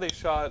shot. That's where they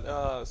shot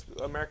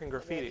American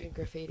Graffiti.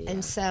 Graffiti.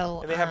 And so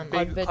And they have on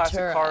big classic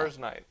Ventura. cars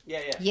night.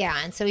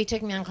 yeah, and so he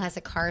took me on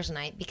Classic Cars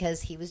night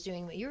because he was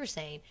doing what you were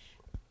saying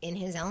in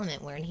his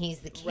element where he's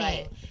the king.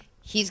 Right.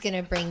 he's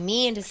gonna bring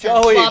me into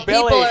some Joey, while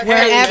Billy, people are hey,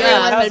 where yeah,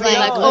 everyone's how's it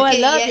like, going? Oh, I look at-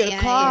 love yeah, your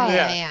yeah, car.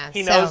 Yeah.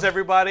 He So- knows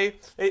everybody.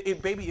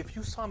 Baby, if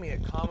you saw me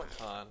at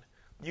Comic-Con,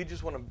 you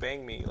just want to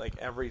bang me like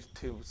every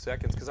 2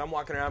 seconds because I'm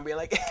walking around being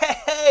like,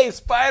 hey,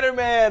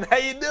 Spider-Man, how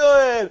you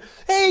doing?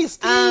 Hey,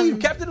 Steve,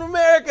 Captain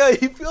America,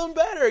 you feeling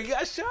better? You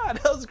got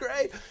shot. That was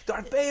great.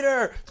 Darth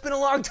Vader, it's been a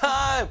long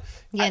time.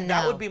 Yeah,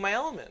 That no. would be my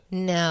element.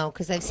 No,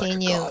 because I've seen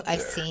you. God I've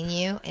there. seen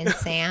you and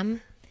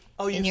Sam.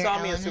 Oh, you In your saw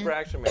me at element? Super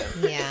Action Man.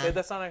 Yeah.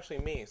 That's not actually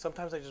me.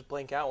 Sometimes I just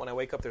blink out when I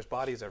wake up. There's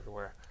bodies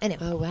everywhere. I know.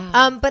 Oh,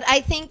 wow. But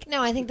I think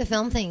the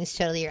film thing is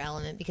totally your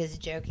element because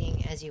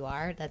joking as you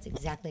are, that's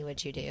exactly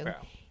what you do Yeah.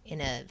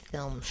 in a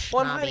film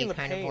Well, I'm snobby hiding the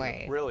kind pain, of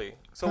way. really.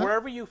 So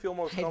wherever you feel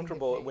most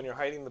comfortable when you're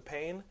hiding the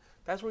pain,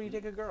 that's where you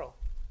take a girl.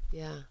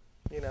 Yeah.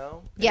 You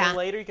know? And Yeah. then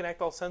later you can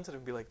act all sensitive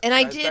and be like, And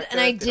I "Guys did, back and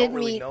there, I they did don't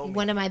really meet know me."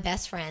 one of my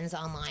best friends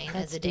online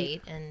as a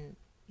deep. date, and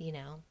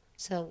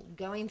so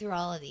going through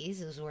all of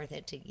these, it was worth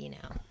it to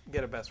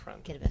Get a best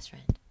friend. get a best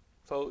friend.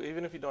 So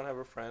even if you don't have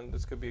a friend,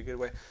 this could be a good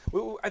way.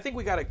 I think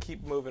we got to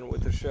keep moving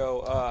with the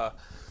show.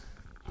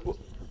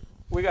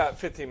 We got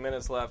 15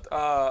 minutes left.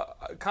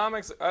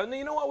 Comics,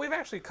 you know what? We've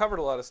actually covered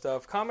a lot of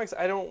stuff. Comics,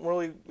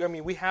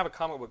 we have a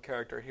comic book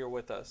character here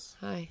with us.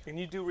 Hi. And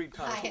you do read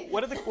comics. Hi.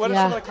 What are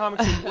some of the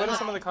comics? What are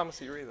some of the comics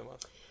that you read the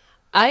most?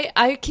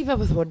 I keep up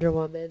with Wonder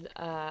Woman.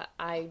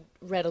 I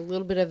read a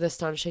little bit of the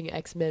Astonishing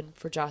X-Men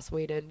for Joss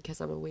Whedon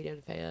because I'm a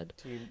Whedon fan.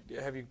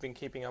 Have you been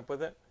keeping up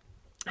with it?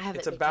 I haven't.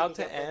 It's been about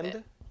keeping to up with end.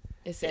 it.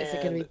 Is it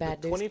going to be and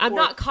bad the news? I'm 24th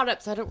not caught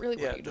up, so I don't really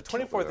Yeah, want you the to tell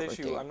me 24th what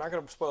issue, we're I'm not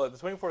going to spoil it. The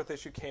 24th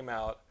issue came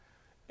out,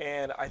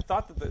 and I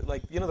thought that,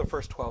 the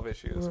first 12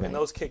 issues, Right. and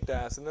those kicked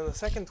ass. And then the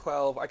second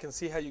 12, I can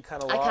see how you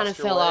kind of I lost kind of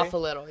your fell way. off a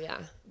little, yeah.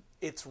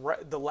 It's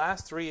the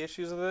last 3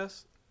 issues of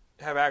this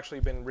have actually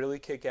been really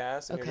kick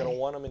ass, and you're Okay. going to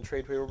want them in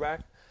trade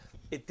paperback.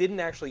 It didn't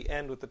actually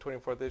end with the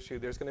 24th issue.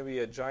 There's going to be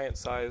a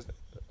giant-sized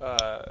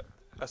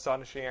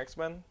Astonishing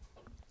X-Men.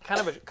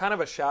 Kind of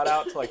a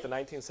shout-out to, like, the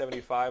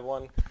 1975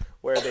 one,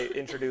 where they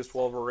introduced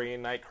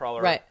Wolverine,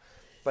 Nightcrawler. Right.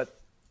 But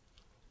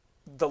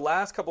the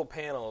last couple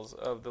panels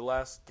of the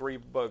last 3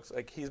 books,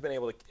 like, he's been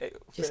able to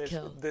Just finish.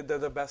 kill. They're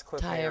the best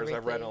cliffhangers I've read in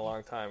everything. a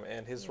long time,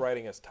 and his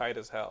writing is tight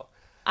as hell.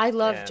 I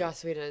love And-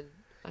 Joss Whedon.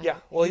 Yeah,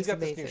 well, he's got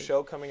this amazing. new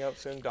show coming up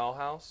soon,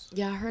 Dollhouse.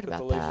 Yeah, I heard With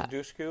about Alicia that.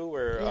 Dushku,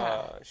 where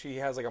Yeah. she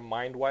has like a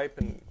mind wipe,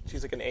 and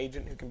she's like an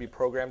agent who can be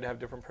programmed to have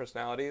different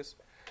personalities,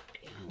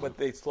 but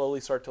they slowly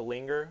start to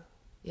linger,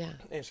 Yeah.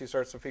 and she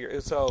starts to figure.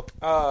 So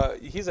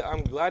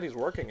I'm glad he's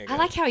working again. I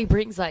like how he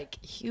brings,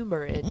 like,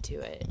 humor into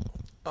it.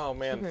 Oh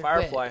man, humor,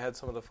 Firefly wit. had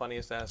some of the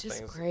funniest ass Just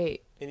things.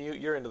 great. And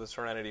you're into the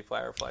Serenity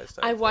Firefly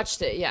stuff. I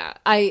watched it, yeah.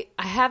 I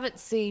haven't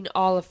seen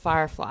all of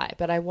Firefly,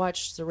 but I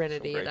watched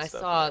Serenity, Some and great I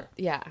stuff saw, in there.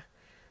 yeah.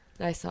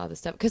 I saw the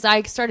stuff. Because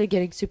I started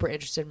getting super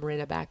interested in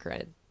Marina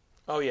Baccarin.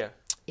 Oh yeah.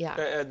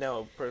 Yeah.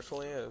 No,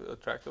 personally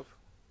attractive.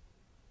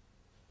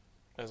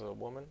 As a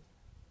woman.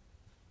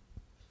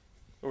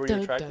 Were you Dun,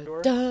 attracted dun, to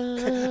her? dun.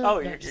 Oh, No,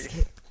 you're just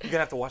kidding. gonna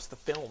have to watch the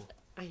film.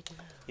 I know.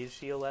 Is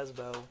she a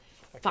lesbo? Okay,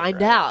 Find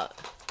great. out.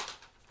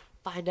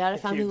 Find out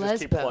if I'm a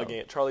Just keep plugging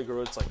lesbo. it. Charlie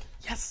Gruett's like,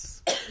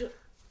 yes,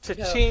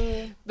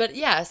 cha-ching. But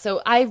yeah,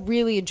 so I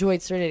really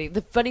enjoyed Serenity.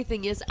 The funny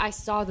thing is, I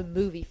saw the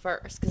movie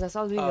first because I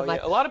saw the movie. Oh, and I'm yeah.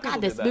 like, A lot of people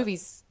God, did this that.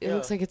 movie's. It Yeah.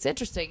 looks like it's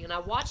interesting, and I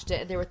watched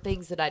it, and there were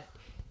things that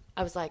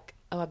I was like,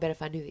 oh, I bet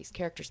if I knew these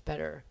characters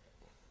better,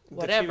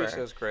 whatever. TV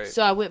show's great.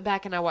 So I went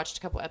back and I watched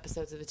a couple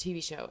episodes of the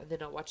TV show, and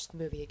then I watched the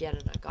movie again,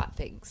 and I got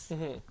things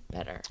Mm-hmm.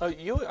 better. Oh,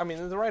 I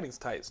mean, the writing's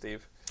tight,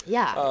 Steve.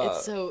 Yeah,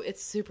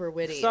 it's super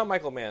witty. It's not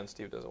Michael Mann.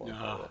 Steve doesn't want to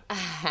No, follow.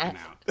 I'm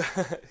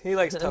out. He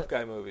likes tough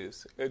guy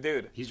movies.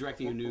 Dude, He's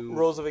directing a new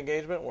Rules of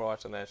Engagement. We're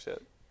watching that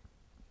shit.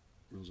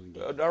 Rules of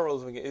Engagement. Not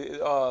Rules of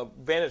Engagement.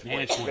 Vantage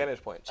Point. Vantage Point.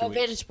 Vantage Point. Oh,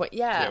 Vantage Point,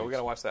 yeah. Yeah, we're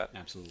gonna watch that.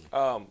 Absolutely.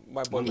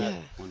 My boy One week. Matt.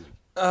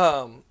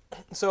 Yeah. 1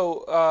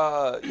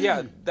 week.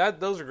 Yeah,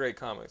 those are great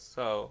comics.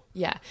 So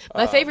Yeah.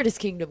 My favorite is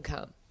Kingdom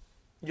Come.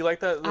 you like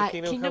that? The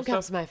Kingdom Come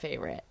Come's stuff? my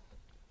favorite.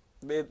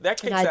 That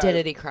kicks An ass.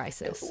 Identity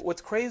Crisis.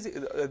 What's crazy,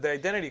 the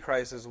Identity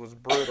Crisis was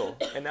brutal,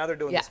 and now they're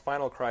doing Yeah. this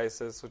Final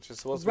Crisis, which is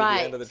supposed to be the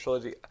end of the Right.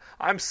 trilogy.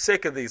 I'm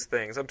sick of these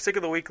things. I'm sick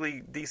of the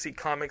weekly DC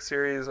comic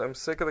series. I'm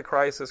sick of the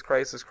Crisis.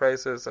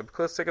 I'm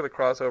sick of the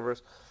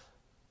crossovers,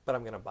 but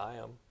I'm gonna buy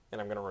them and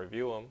I'm gonna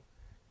review them.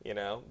 You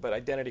know, but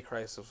Identity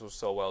Crisis was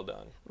so well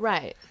done.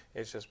 Right.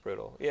 It's just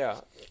brutal.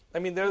 Yeah, I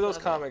mean, there are those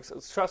comics.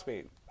 Trust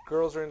me,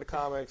 girls are into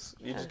comics.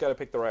 You just got to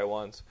pick the right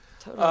ones.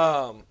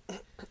 Totally.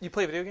 You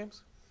play video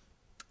games?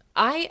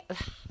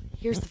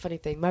 Here's the funny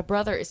thing. My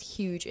brother is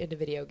huge into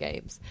video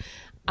games.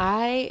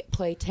 I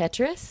play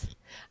Tetris.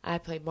 I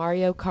play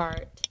Mario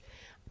Kart.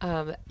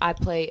 I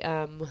play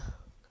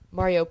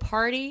Mario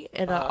Party,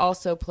 and I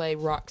also play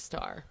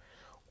Rockstar.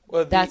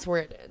 Well, That's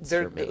where it ends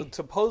for me.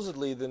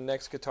 Supposedly, the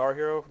next Guitar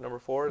Hero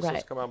 _4 is supposed Right.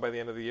 to come out by the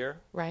end of the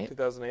year, Right.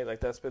 2008. Like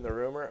that's been the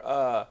rumor.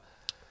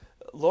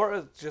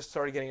 Laura just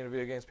started getting into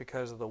video games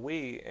because of the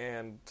Wii,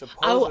 and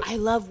I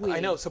love Wii. I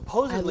know.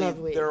 Supposedly, I love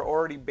Wii. they're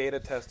already beta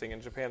testing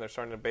in Japan. They're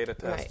starting to beta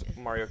test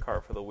Mario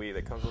Kart for the Wii.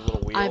 That comes with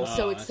little wheels. I'm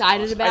so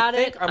excited about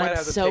I think it. I might I'm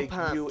have to so take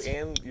pumped. you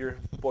and your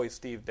boy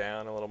Steve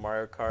down a little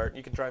Mario Kart.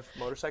 You can drive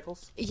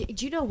motorcycles.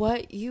 Do you know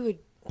what? You would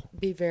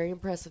be very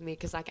impressed with me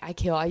because like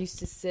I used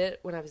to sit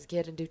when I was a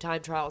kid and do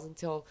time trials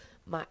until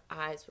my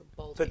eyes were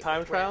bulging. The time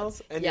with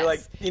trials, red. and yes. you're like,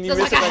 and you so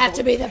miss it's like it I have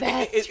to be the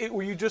best.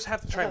 Where you just have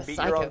to try and beat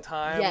psycho. your own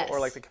time, Yes. or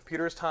like the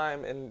computer's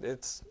time, and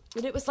it's.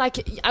 And it was like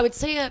I would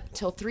stay up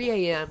till 3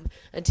 a.m.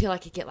 until I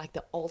could get like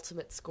the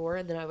ultimate score,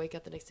 and then I wake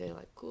up the next day and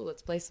like, cool,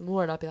 let's play some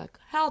more, and I'd be like,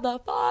 how the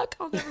fuck?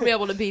 I'll never be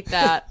able to beat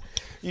that.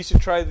 You should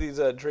try these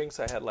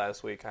drinks I had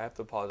last week. I have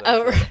to apologize.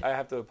 Oh, I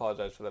have to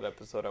apologize for that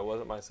episode. I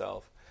wasn't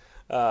myself.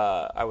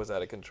 I was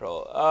out of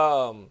control.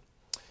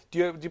 Do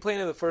you play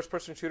any of the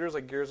first-person shooters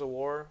like Gears of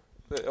War?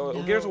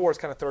 No. Gears of War is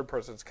kind of third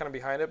person. It's kind of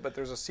behind it, but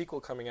there's a sequel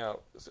coming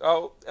out.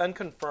 Oh,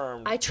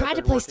 unconfirmed. I try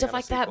to play stuff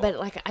like that, but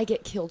like I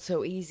get killed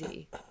so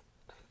easy.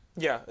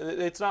 Yeah,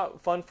 it's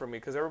not fun for me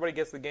because everybody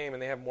gets the game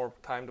and they have more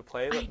time to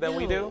play than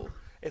we do.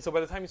 And so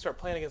by the time you start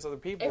playing against other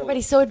people,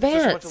 everybody's so there's just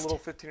a bunch advanced. of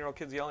little 15-year-old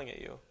kids yelling at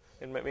you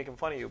and making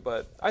fun of you.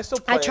 But I still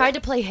play. I tried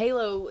to play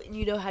Halo, and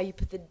you know how you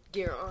put the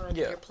gear on and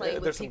Yeah, you're playing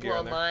there's with some people gear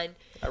in there. online.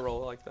 I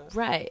roll like that.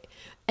 Right.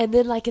 And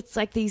then like it's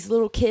like these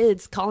little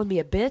kids calling me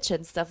a bitch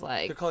and stuff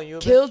like They're calling you a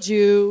killed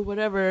you,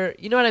 whatever.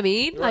 You know what I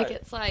mean? Right. Like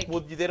it's like Well,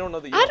 they don't know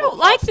that you I have don't a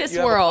like posse- this you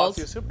have a world.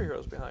 posse of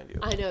superheroes behind you.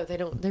 I know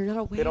they're not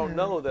aware. They don't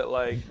know that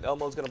like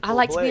Elmo's gonna pull I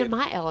like a to blade. be in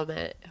my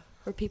element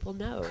where people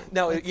know.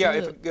 No, That's yeah,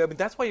 it. I mean,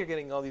 that's why you're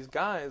getting all these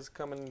guys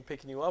coming and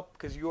picking you up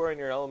because you are in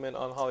your element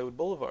on Hollywood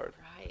Boulevard.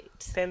 Right.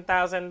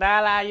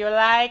 $10,000 you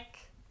like?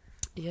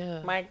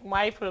 Yeah. My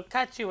wife will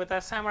cut you with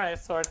a samurai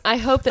sword. I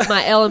hope that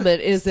my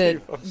element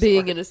isn't I'm being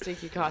sorry. in a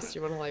stinky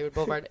costume on Hollywood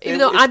Boulevard. Even It-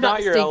 though it's I'm not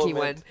the your stinky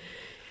element. one.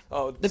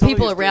 Oh, The some of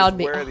people these around dudes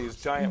me- wear oh, these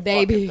giant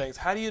baby. fucking things.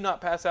 How do you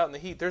not pass out in the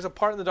heat? There's a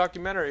part in the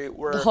documentary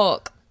where The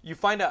Hulk. you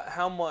find out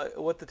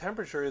what the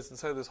temperature is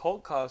inside of this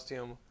Hulk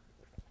costume.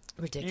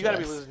 Ridiculous. You got to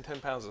be losing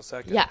 10 pounds a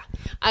second. Yeah.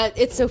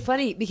 It's so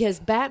funny because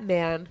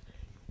Batman,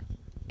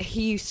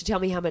 he used to tell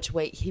me how much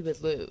weight he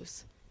would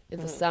lose in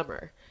the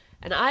summer.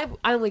 And I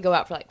only go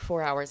out for like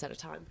 4 hours at a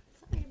time.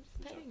 Sorry,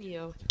 I'm petting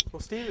you. Well,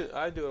 Steve,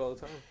 I do it all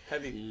the time.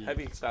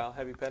 Heavy style,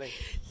 heavy petting.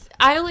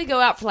 I only go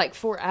out for like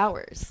 4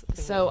 hours,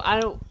 so I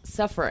don't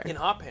suffer. In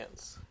hot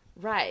pants.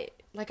 Right.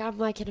 Like I'm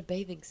like in a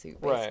bathing suit,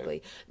 Right.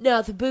 basically.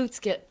 No, the boots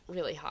get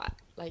really hot.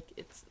 Like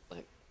it's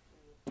like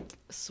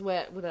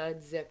sweat when I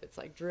unzip. It's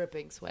like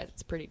dripping sweat.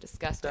 It's pretty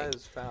disgusting. That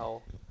is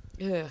foul.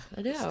 Ugh,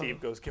 I know.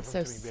 Steve goes, give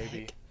So them to me,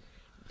 baby. sick.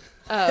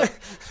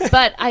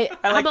 But I'm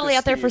like only this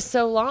out there for Steve.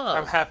 so long.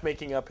 I'm half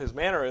making up his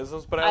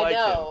mannerisms, but I I like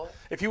know. him.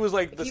 If he was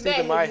like the You Steve met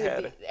in my him, you'd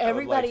head, be- I would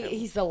everybody, like him.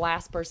 he's the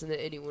last person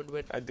that anyone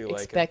would I do like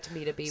him. expect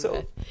me to be So-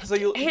 with. so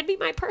you- Hand me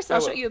my purse.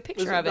 I'll show you a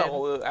picture of it.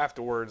 No,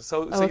 afterwards.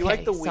 So Oh, you like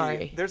okay, the Wii.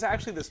 sorry. There's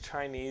actually this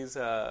Chinese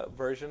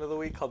version of the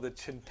Wii called the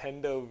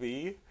Nintendo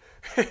V.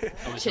 Oh,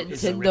 it's a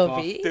Nintendo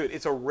ripoff? V. Dude,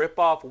 it's a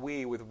rip-off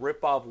Wii with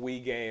rip-off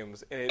Wii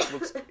games, and it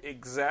looks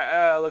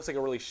looks like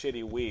a really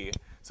shitty Wii.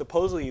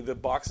 Supposedly, the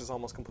box is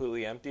almost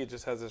completely empty. It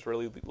just has this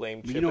really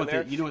lame chip You know in what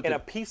there, the- you know what and the- a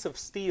piece of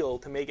steel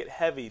to make it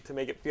heavy, to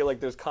make it feel like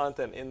there's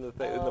content in the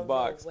in the no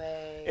box.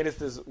 way. And it's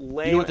this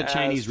lame. You know what the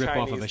Chinese ripoff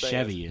Chinese of a thing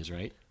Chevy is,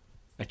 right?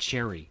 A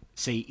Cherry.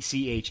 Say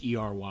Chery.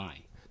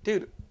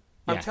 dude.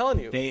 I'm Yeah. telling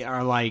you, They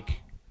are like,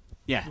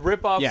 yeah.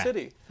 rip-off yeah.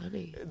 city.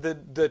 Funny. The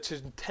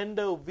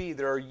Nintendo V.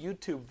 There are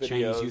YouTube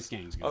Chinese videos youth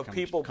gangs gonna of come-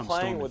 people come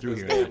playing storming with through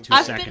this here in game. 2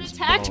 I've been seconds.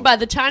 attacked Blow. by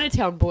the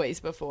Chinatown Boys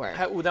before.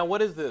 Now,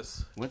 what is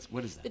this? What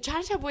is The that?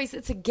 Chinatown Boys,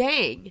 it's a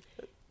gang.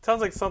 Sounds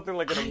like something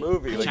like in a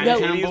movie, like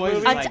Chinatown an 80s Boys?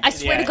 movie. I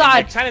swear to yeah, God.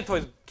 Like China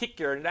Toys kick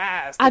your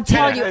ass. I'm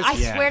telling you, China- I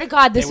Yeah. swear to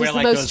God, this They was wear the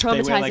like most those, They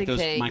wear traumatizing like those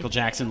thing. Michael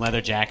Jackson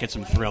leather jackets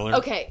from Thriller.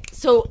 Okay,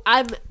 so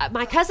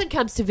my cousin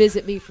comes to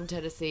visit me from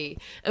Tennessee,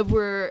 and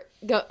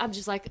I'm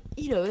just like,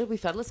 it'll be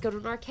fun. Let's go to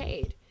an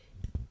arcade.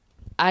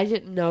 I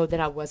didn't know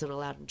that I wasn't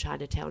allowed in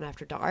Chinatown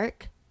after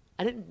dark.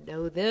 I didn't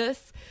know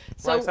this.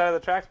 So Wrong side of the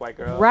tracks, white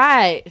girl.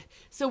 right.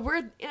 So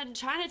we're in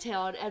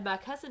Chinatown, and my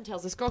cousin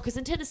tells this girl, because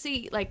in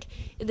Tennessee, like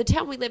in the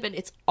town we live in,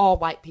 it's all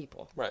white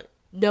people, Right.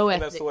 no And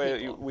ethnic that's the way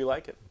people. we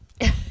like it.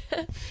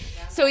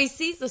 So he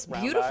sees this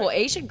Round beautiful eye.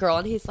 Asian girl,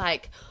 and he's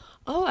like,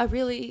 "Oh,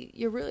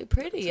 you're really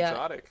pretty. It's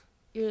exotic.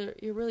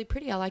 You're really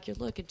pretty. I like your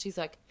look." And she's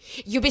like,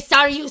 "You be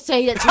sorry you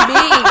say that to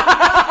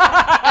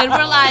me." And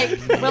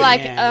we're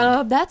like,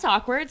 Man. that's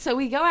awkward. So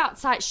we go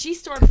outside. She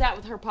storms out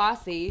with her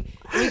posse.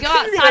 And we go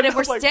outside, and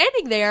we're Like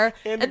standing there.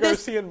 Andy And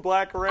this, Garcia in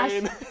Black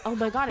Rain. oh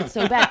my God, it's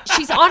so bad.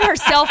 She's on her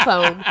cell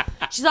phone.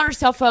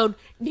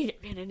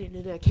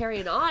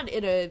 Carrying on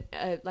in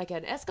a like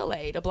an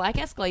Escalade, a black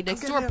Escalade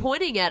next door,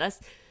 pointing at us.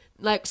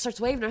 Like starts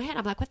waving her hand.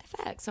 I'm like, what the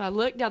fuck? So I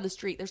look down the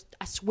street. There's,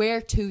 I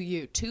swear to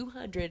you,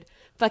 200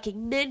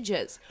 fucking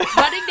ninjas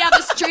running down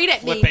the street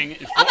at me. Flipping,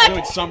 I'm like,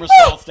 doing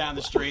somersaults down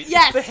the street.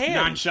 Yes. the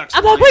hand. Nunchucks.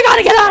 I'm like, we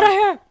gotta get out of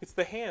here. It's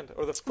the hand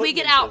or the foot. We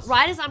get ninjas. out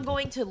right as I'm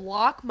going to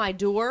lock my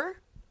door.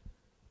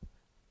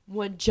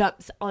 One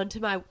jumps onto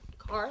my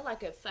car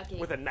like a fucking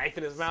With a knife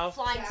in his mouth.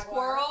 flying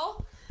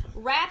squirrel.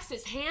 Wraps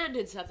his hand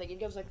in something and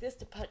goes like this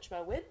to punch my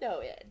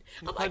window in.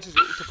 I'm like,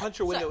 To punch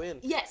your window in.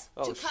 Yes,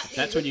 Oh, to cut me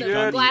That's with when you the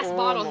gun- glass Oh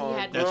bottle my he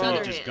had in That's his when you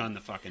other just hand. gun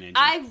the fucking engine.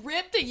 I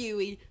ripped the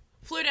Yui,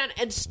 flew down,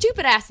 and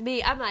stupid ass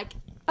me, I'm like,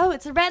 oh,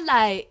 it's a red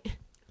light.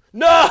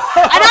 No! And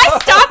I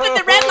stop at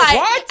the red light.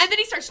 What? And then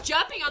he starts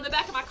jumping on the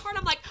back of my car, and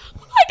I'm like,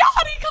 oh my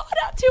God, he called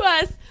out to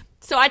us.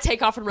 So I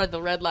take off and run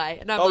the red light.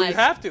 And I'm Oh, like, you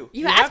have to.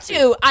 You have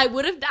to. I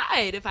would have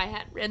died if I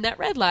hadn't ran that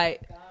red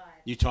light.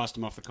 You tossed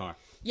him off the car.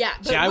 Yeah,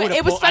 but See, I would've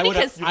it was pulled- I funny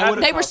would've- because I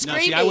would've- they were No,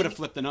 screaming. see, I would have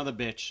flipped another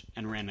bitch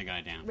and ran the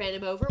guy down. Ran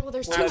him over. Well,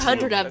 there's Well, that's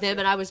 200 true. of them,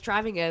 and I was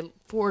driving a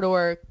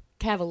 4-door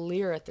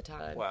Cavalier at the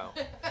time. Wow.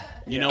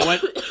 You know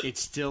what? It's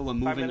still a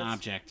moving minutes?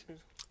 object.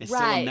 It's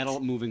still a Right. metal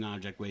moving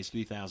object, weighs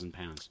 3,000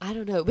 pounds. I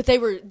don't know, but they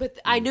were. But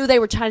I knew they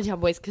were Chinatown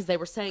boys because they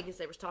were saying as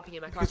they were stopping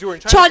in my car. Because you were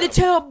in Chinatown.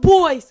 Chinatown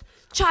boys,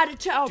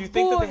 Chinatown boys. Do you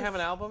think that they have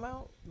an album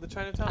out? The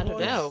Chinatown I don't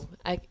Boys? know.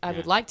 I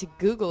would like to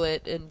Google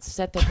it and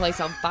set the place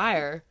on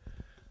fire.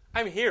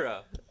 I'm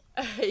Hira.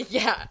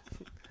 Yeah,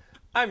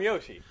 I'm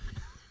Yoshi.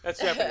 That's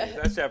Japanese.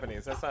 That's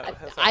Japanese. That's not.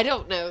 I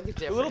don't know the The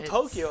difference. Little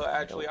Tokyo,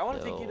 actually. I don't want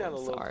to take you know. down to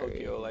Little Sorry.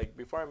 Tokyo. Like,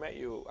 before I met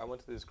you, I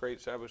went to this great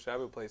shabu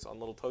shabu place on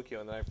Little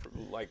Tokyo, and then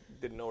I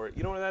didn't know where.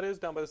 You know where that is?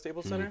 Down by the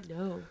Staples Center.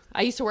 No,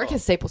 I used to work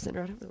at Staples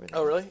Center. I don't know where that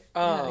Oh, is. really?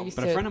 Yeah, I used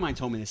But a to- friend of mine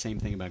told me the same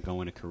thing about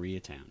going to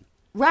Koreatown.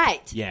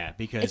 Right. Yeah,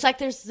 because It's like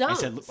there's I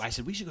zones.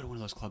 said we should go to one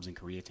of those clubs in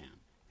Koreatown.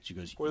 She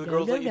goes, Where the No,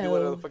 girls no, let you do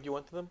whatever no. the fuck you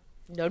want to them?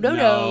 No.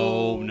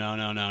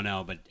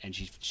 no. But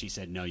she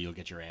said no, you'll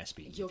get your ass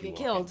beat. You'll if you get walk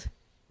in." killed.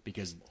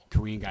 Because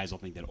Korean guys will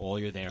think that all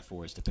you're there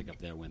for is to pick up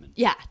their women.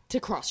 Yeah, to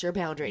cross your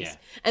boundaries. Yeah.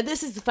 And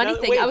this is the funny Now,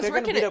 thing. wait, I was they're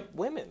gonna working beat at up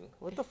women.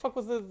 What the fuck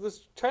was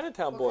this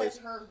Chinatown Boys?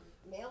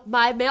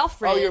 my male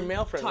friend. Oh, your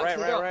male friend. talked Right, to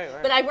the right, girl. right,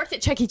 right. But I worked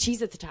at Chuck E.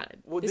 Cheese at the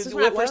time. Well, This is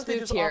why when I don't first they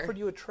moved just here. offered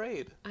you a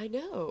trade? I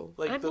know.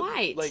 Like I'm the-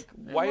 white. like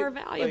I'm white- more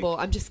valuable. like-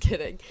 I'm just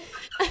kidding.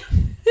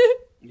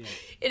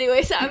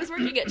 Anyway, so I was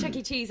working at Chuck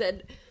E. Cheese,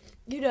 and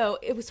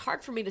it was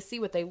hard for me to see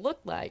what they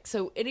looked like.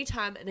 So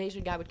anytime an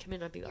Asian guy would come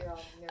in, I'd be like,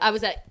 I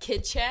was at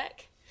Kid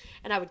Check,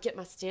 and I would get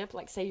my stamp,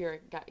 like, say you're a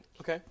guy.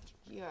 Okay.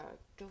 Yeah,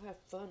 go have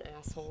fun,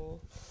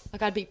 asshole.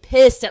 Like, I'd be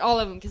pissed at all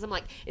of them because I'm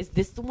like, is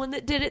this the one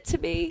that did it to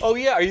me? Oh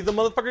yeah, are you the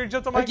motherfucker who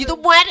jumped on my? Are you the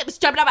one that was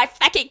jumping on my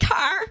fucking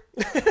car?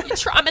 You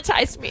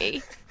traumatized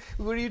me.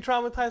 Were you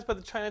traumatized by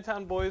the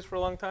Chinatown Boys for a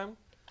long time?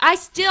 I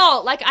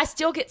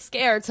still get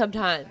scared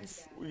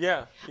sometimes.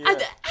 Yeah. I've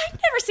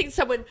never seen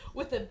someone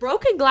with a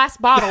broken glass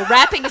bottle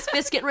wrapping his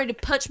fist, getting ready to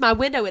punch my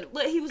window, and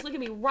he was looking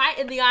me right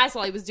in the eyes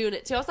while he was doing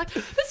it too. I was like,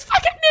 "This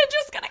fucking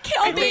ninja's gonna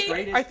kill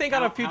me!" I think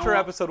on a future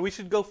episode we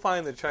should go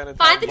find the Chinatown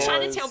Find the Boys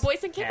Chinatown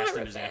Boys and get Cast my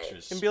them as revenge.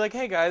 extras. and be like,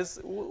 "Hey guys,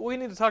 we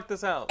need to talk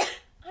this out."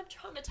 I'm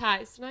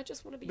traumatized, and I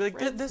just want to be Be like,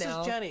 friends "This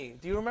now. is Jenny.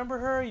 Do you remember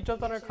her? You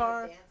jumped on her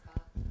car."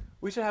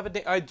 We should have a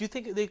dance. Do you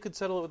think they could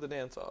settle it with a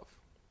dance off?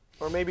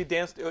 Or maybe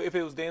dance, if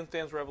it was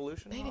Dance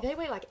Revolution? Maybe they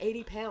weigh like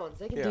 80 pounds.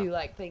 They can Yeah. do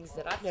like things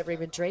that I've never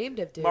even dreamed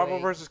of doing. Marvel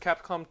vs.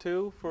 Capcom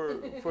 2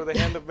 for the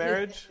Hand of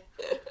Marriage?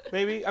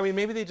 Maybe? I mean,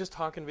 maybe they just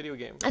talk in video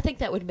games. I think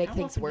that would make How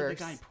things often worse. did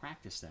the guy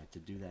practice that to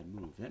do that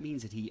move? That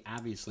means that he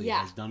obviously Yeah.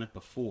 has done it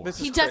before. This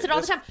He is does cra- it all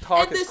the this time.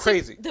 talk and is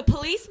crazy. The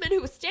policeman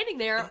who was standing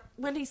there,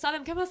 when he saw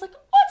them come, I was like,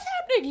 "What's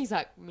happening?" He's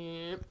like,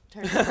 "Meh,"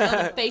 turns around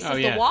and faces Oh,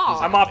 yeah. the wall.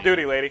 He's I'm off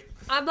duty, lady.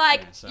 I'm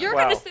like, so- "You're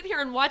Wow. going to sit here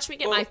and watch me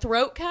get my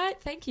throat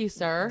cut? Thank you,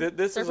 sir."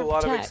 This Serve is a and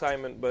lot of protect.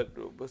 excitement, but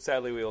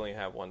sadly we only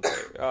have one day.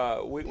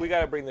 We got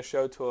to bring the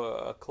show to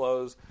a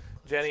close.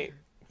 Jenny,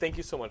 thank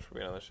you so much for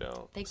being on the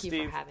show. Thank you for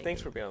Steve, having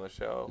thanks me. for being on the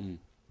show.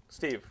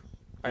 Steve,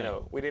 I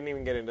know, we didn't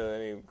even get into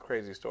any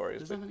crazy stories.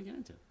 There's But, nothing to get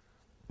into.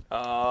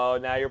 oh,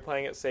 now you're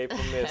playing it safe for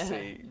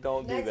Missy.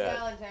 Don't do that.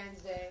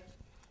 Valentine's Day,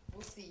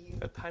 we'll see you.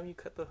 The time you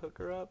cut the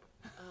hooker up,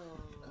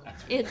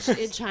 in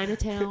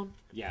Chinatown.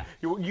 Yeah.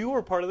 you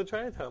were part of the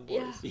Chinatown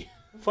Boys. Yeah.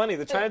 Funny,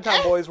 the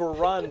Chinatown Boys were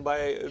run by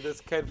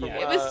this kid from. Yeah.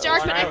 It was dark,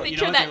 Long but I Island. think You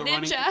know you're what that they were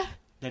running? ninja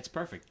That's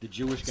perfect. The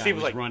Jewish guy Steve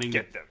was was like, running.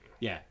 "Get them."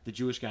 Yeah, the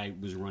Jewish guy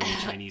was running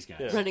the Chinese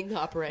guys. running the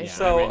operation. Yeah,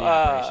 So, I ran the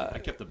operation. I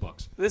kept the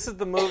books. This is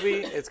the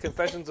movie. It's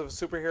Confessions of a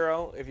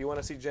Superhero. If you want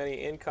to see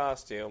Jenny in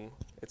costume,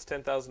 it's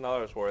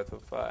 $10,000 worth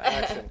of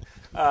action.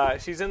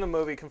 She's in the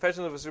movie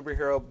Confessions of a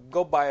Superhero.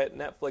 Go buy it,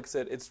 Netflix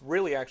it. It's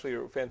really actually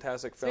a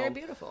fantastic It's film. very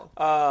beautiful.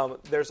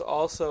 There's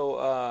also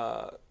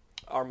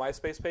our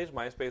MySpace page,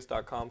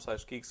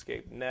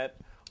 myspace.com/geekscape.net.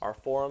 Our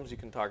forums, you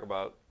can talk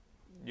about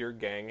your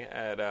gang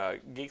at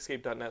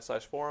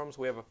geekscape.net/forums.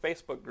 We have a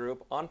Facebook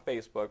group on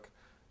Facebook,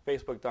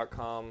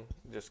 facebook.com.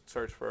 Just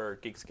search for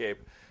Geekscape.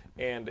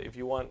 And if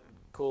you want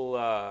cool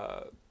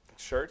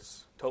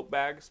shirts, tote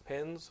bags,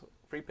 pins,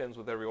 free pins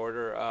with every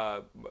order,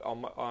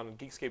 on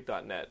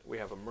geekscape.net, we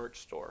have a merch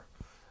store.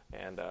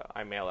 And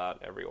I mail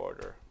out every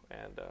order.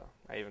 And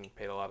I even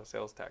paid a lot of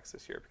sales tax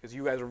this year because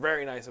you guys are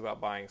very nice about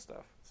buying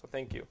stuff. So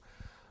thank you.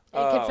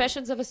 And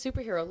Confessions of a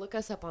Superhero. Look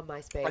us up on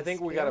MySpace. I think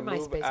we You're got to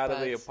move MySpace out of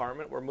the buds.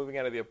 apartment. We're moving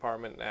out of the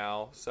apartment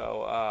now.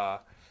 So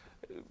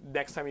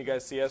next time you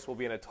guys see us, we'll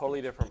be in a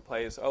totally different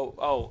place.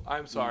 Oh,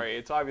 I'm sorry.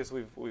 It's obvious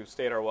we've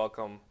stayed our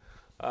welcome.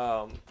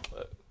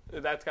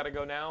 That's got to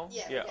go now?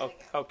 Yeah, we gotta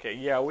Okay,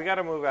 yeah, we got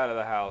to move out of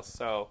the house.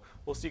 So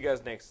we'll see you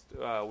guys next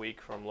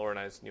week from Laura and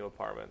I's new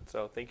apartment.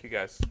 So thank you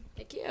guys.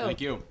 Thank you.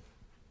 Thank you.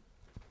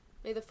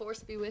 May the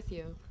force be with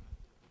you.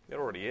 It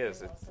already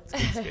is. It's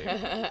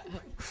Geekscape.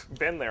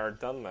 Been there,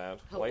 done that.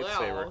 Hello.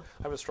 Lightsaber.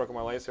 I've been struck on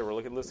my lightsaber.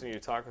 Listening to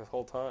you talk this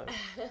whole time.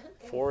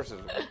 Force is.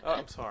 Oh,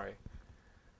 I'm sorry.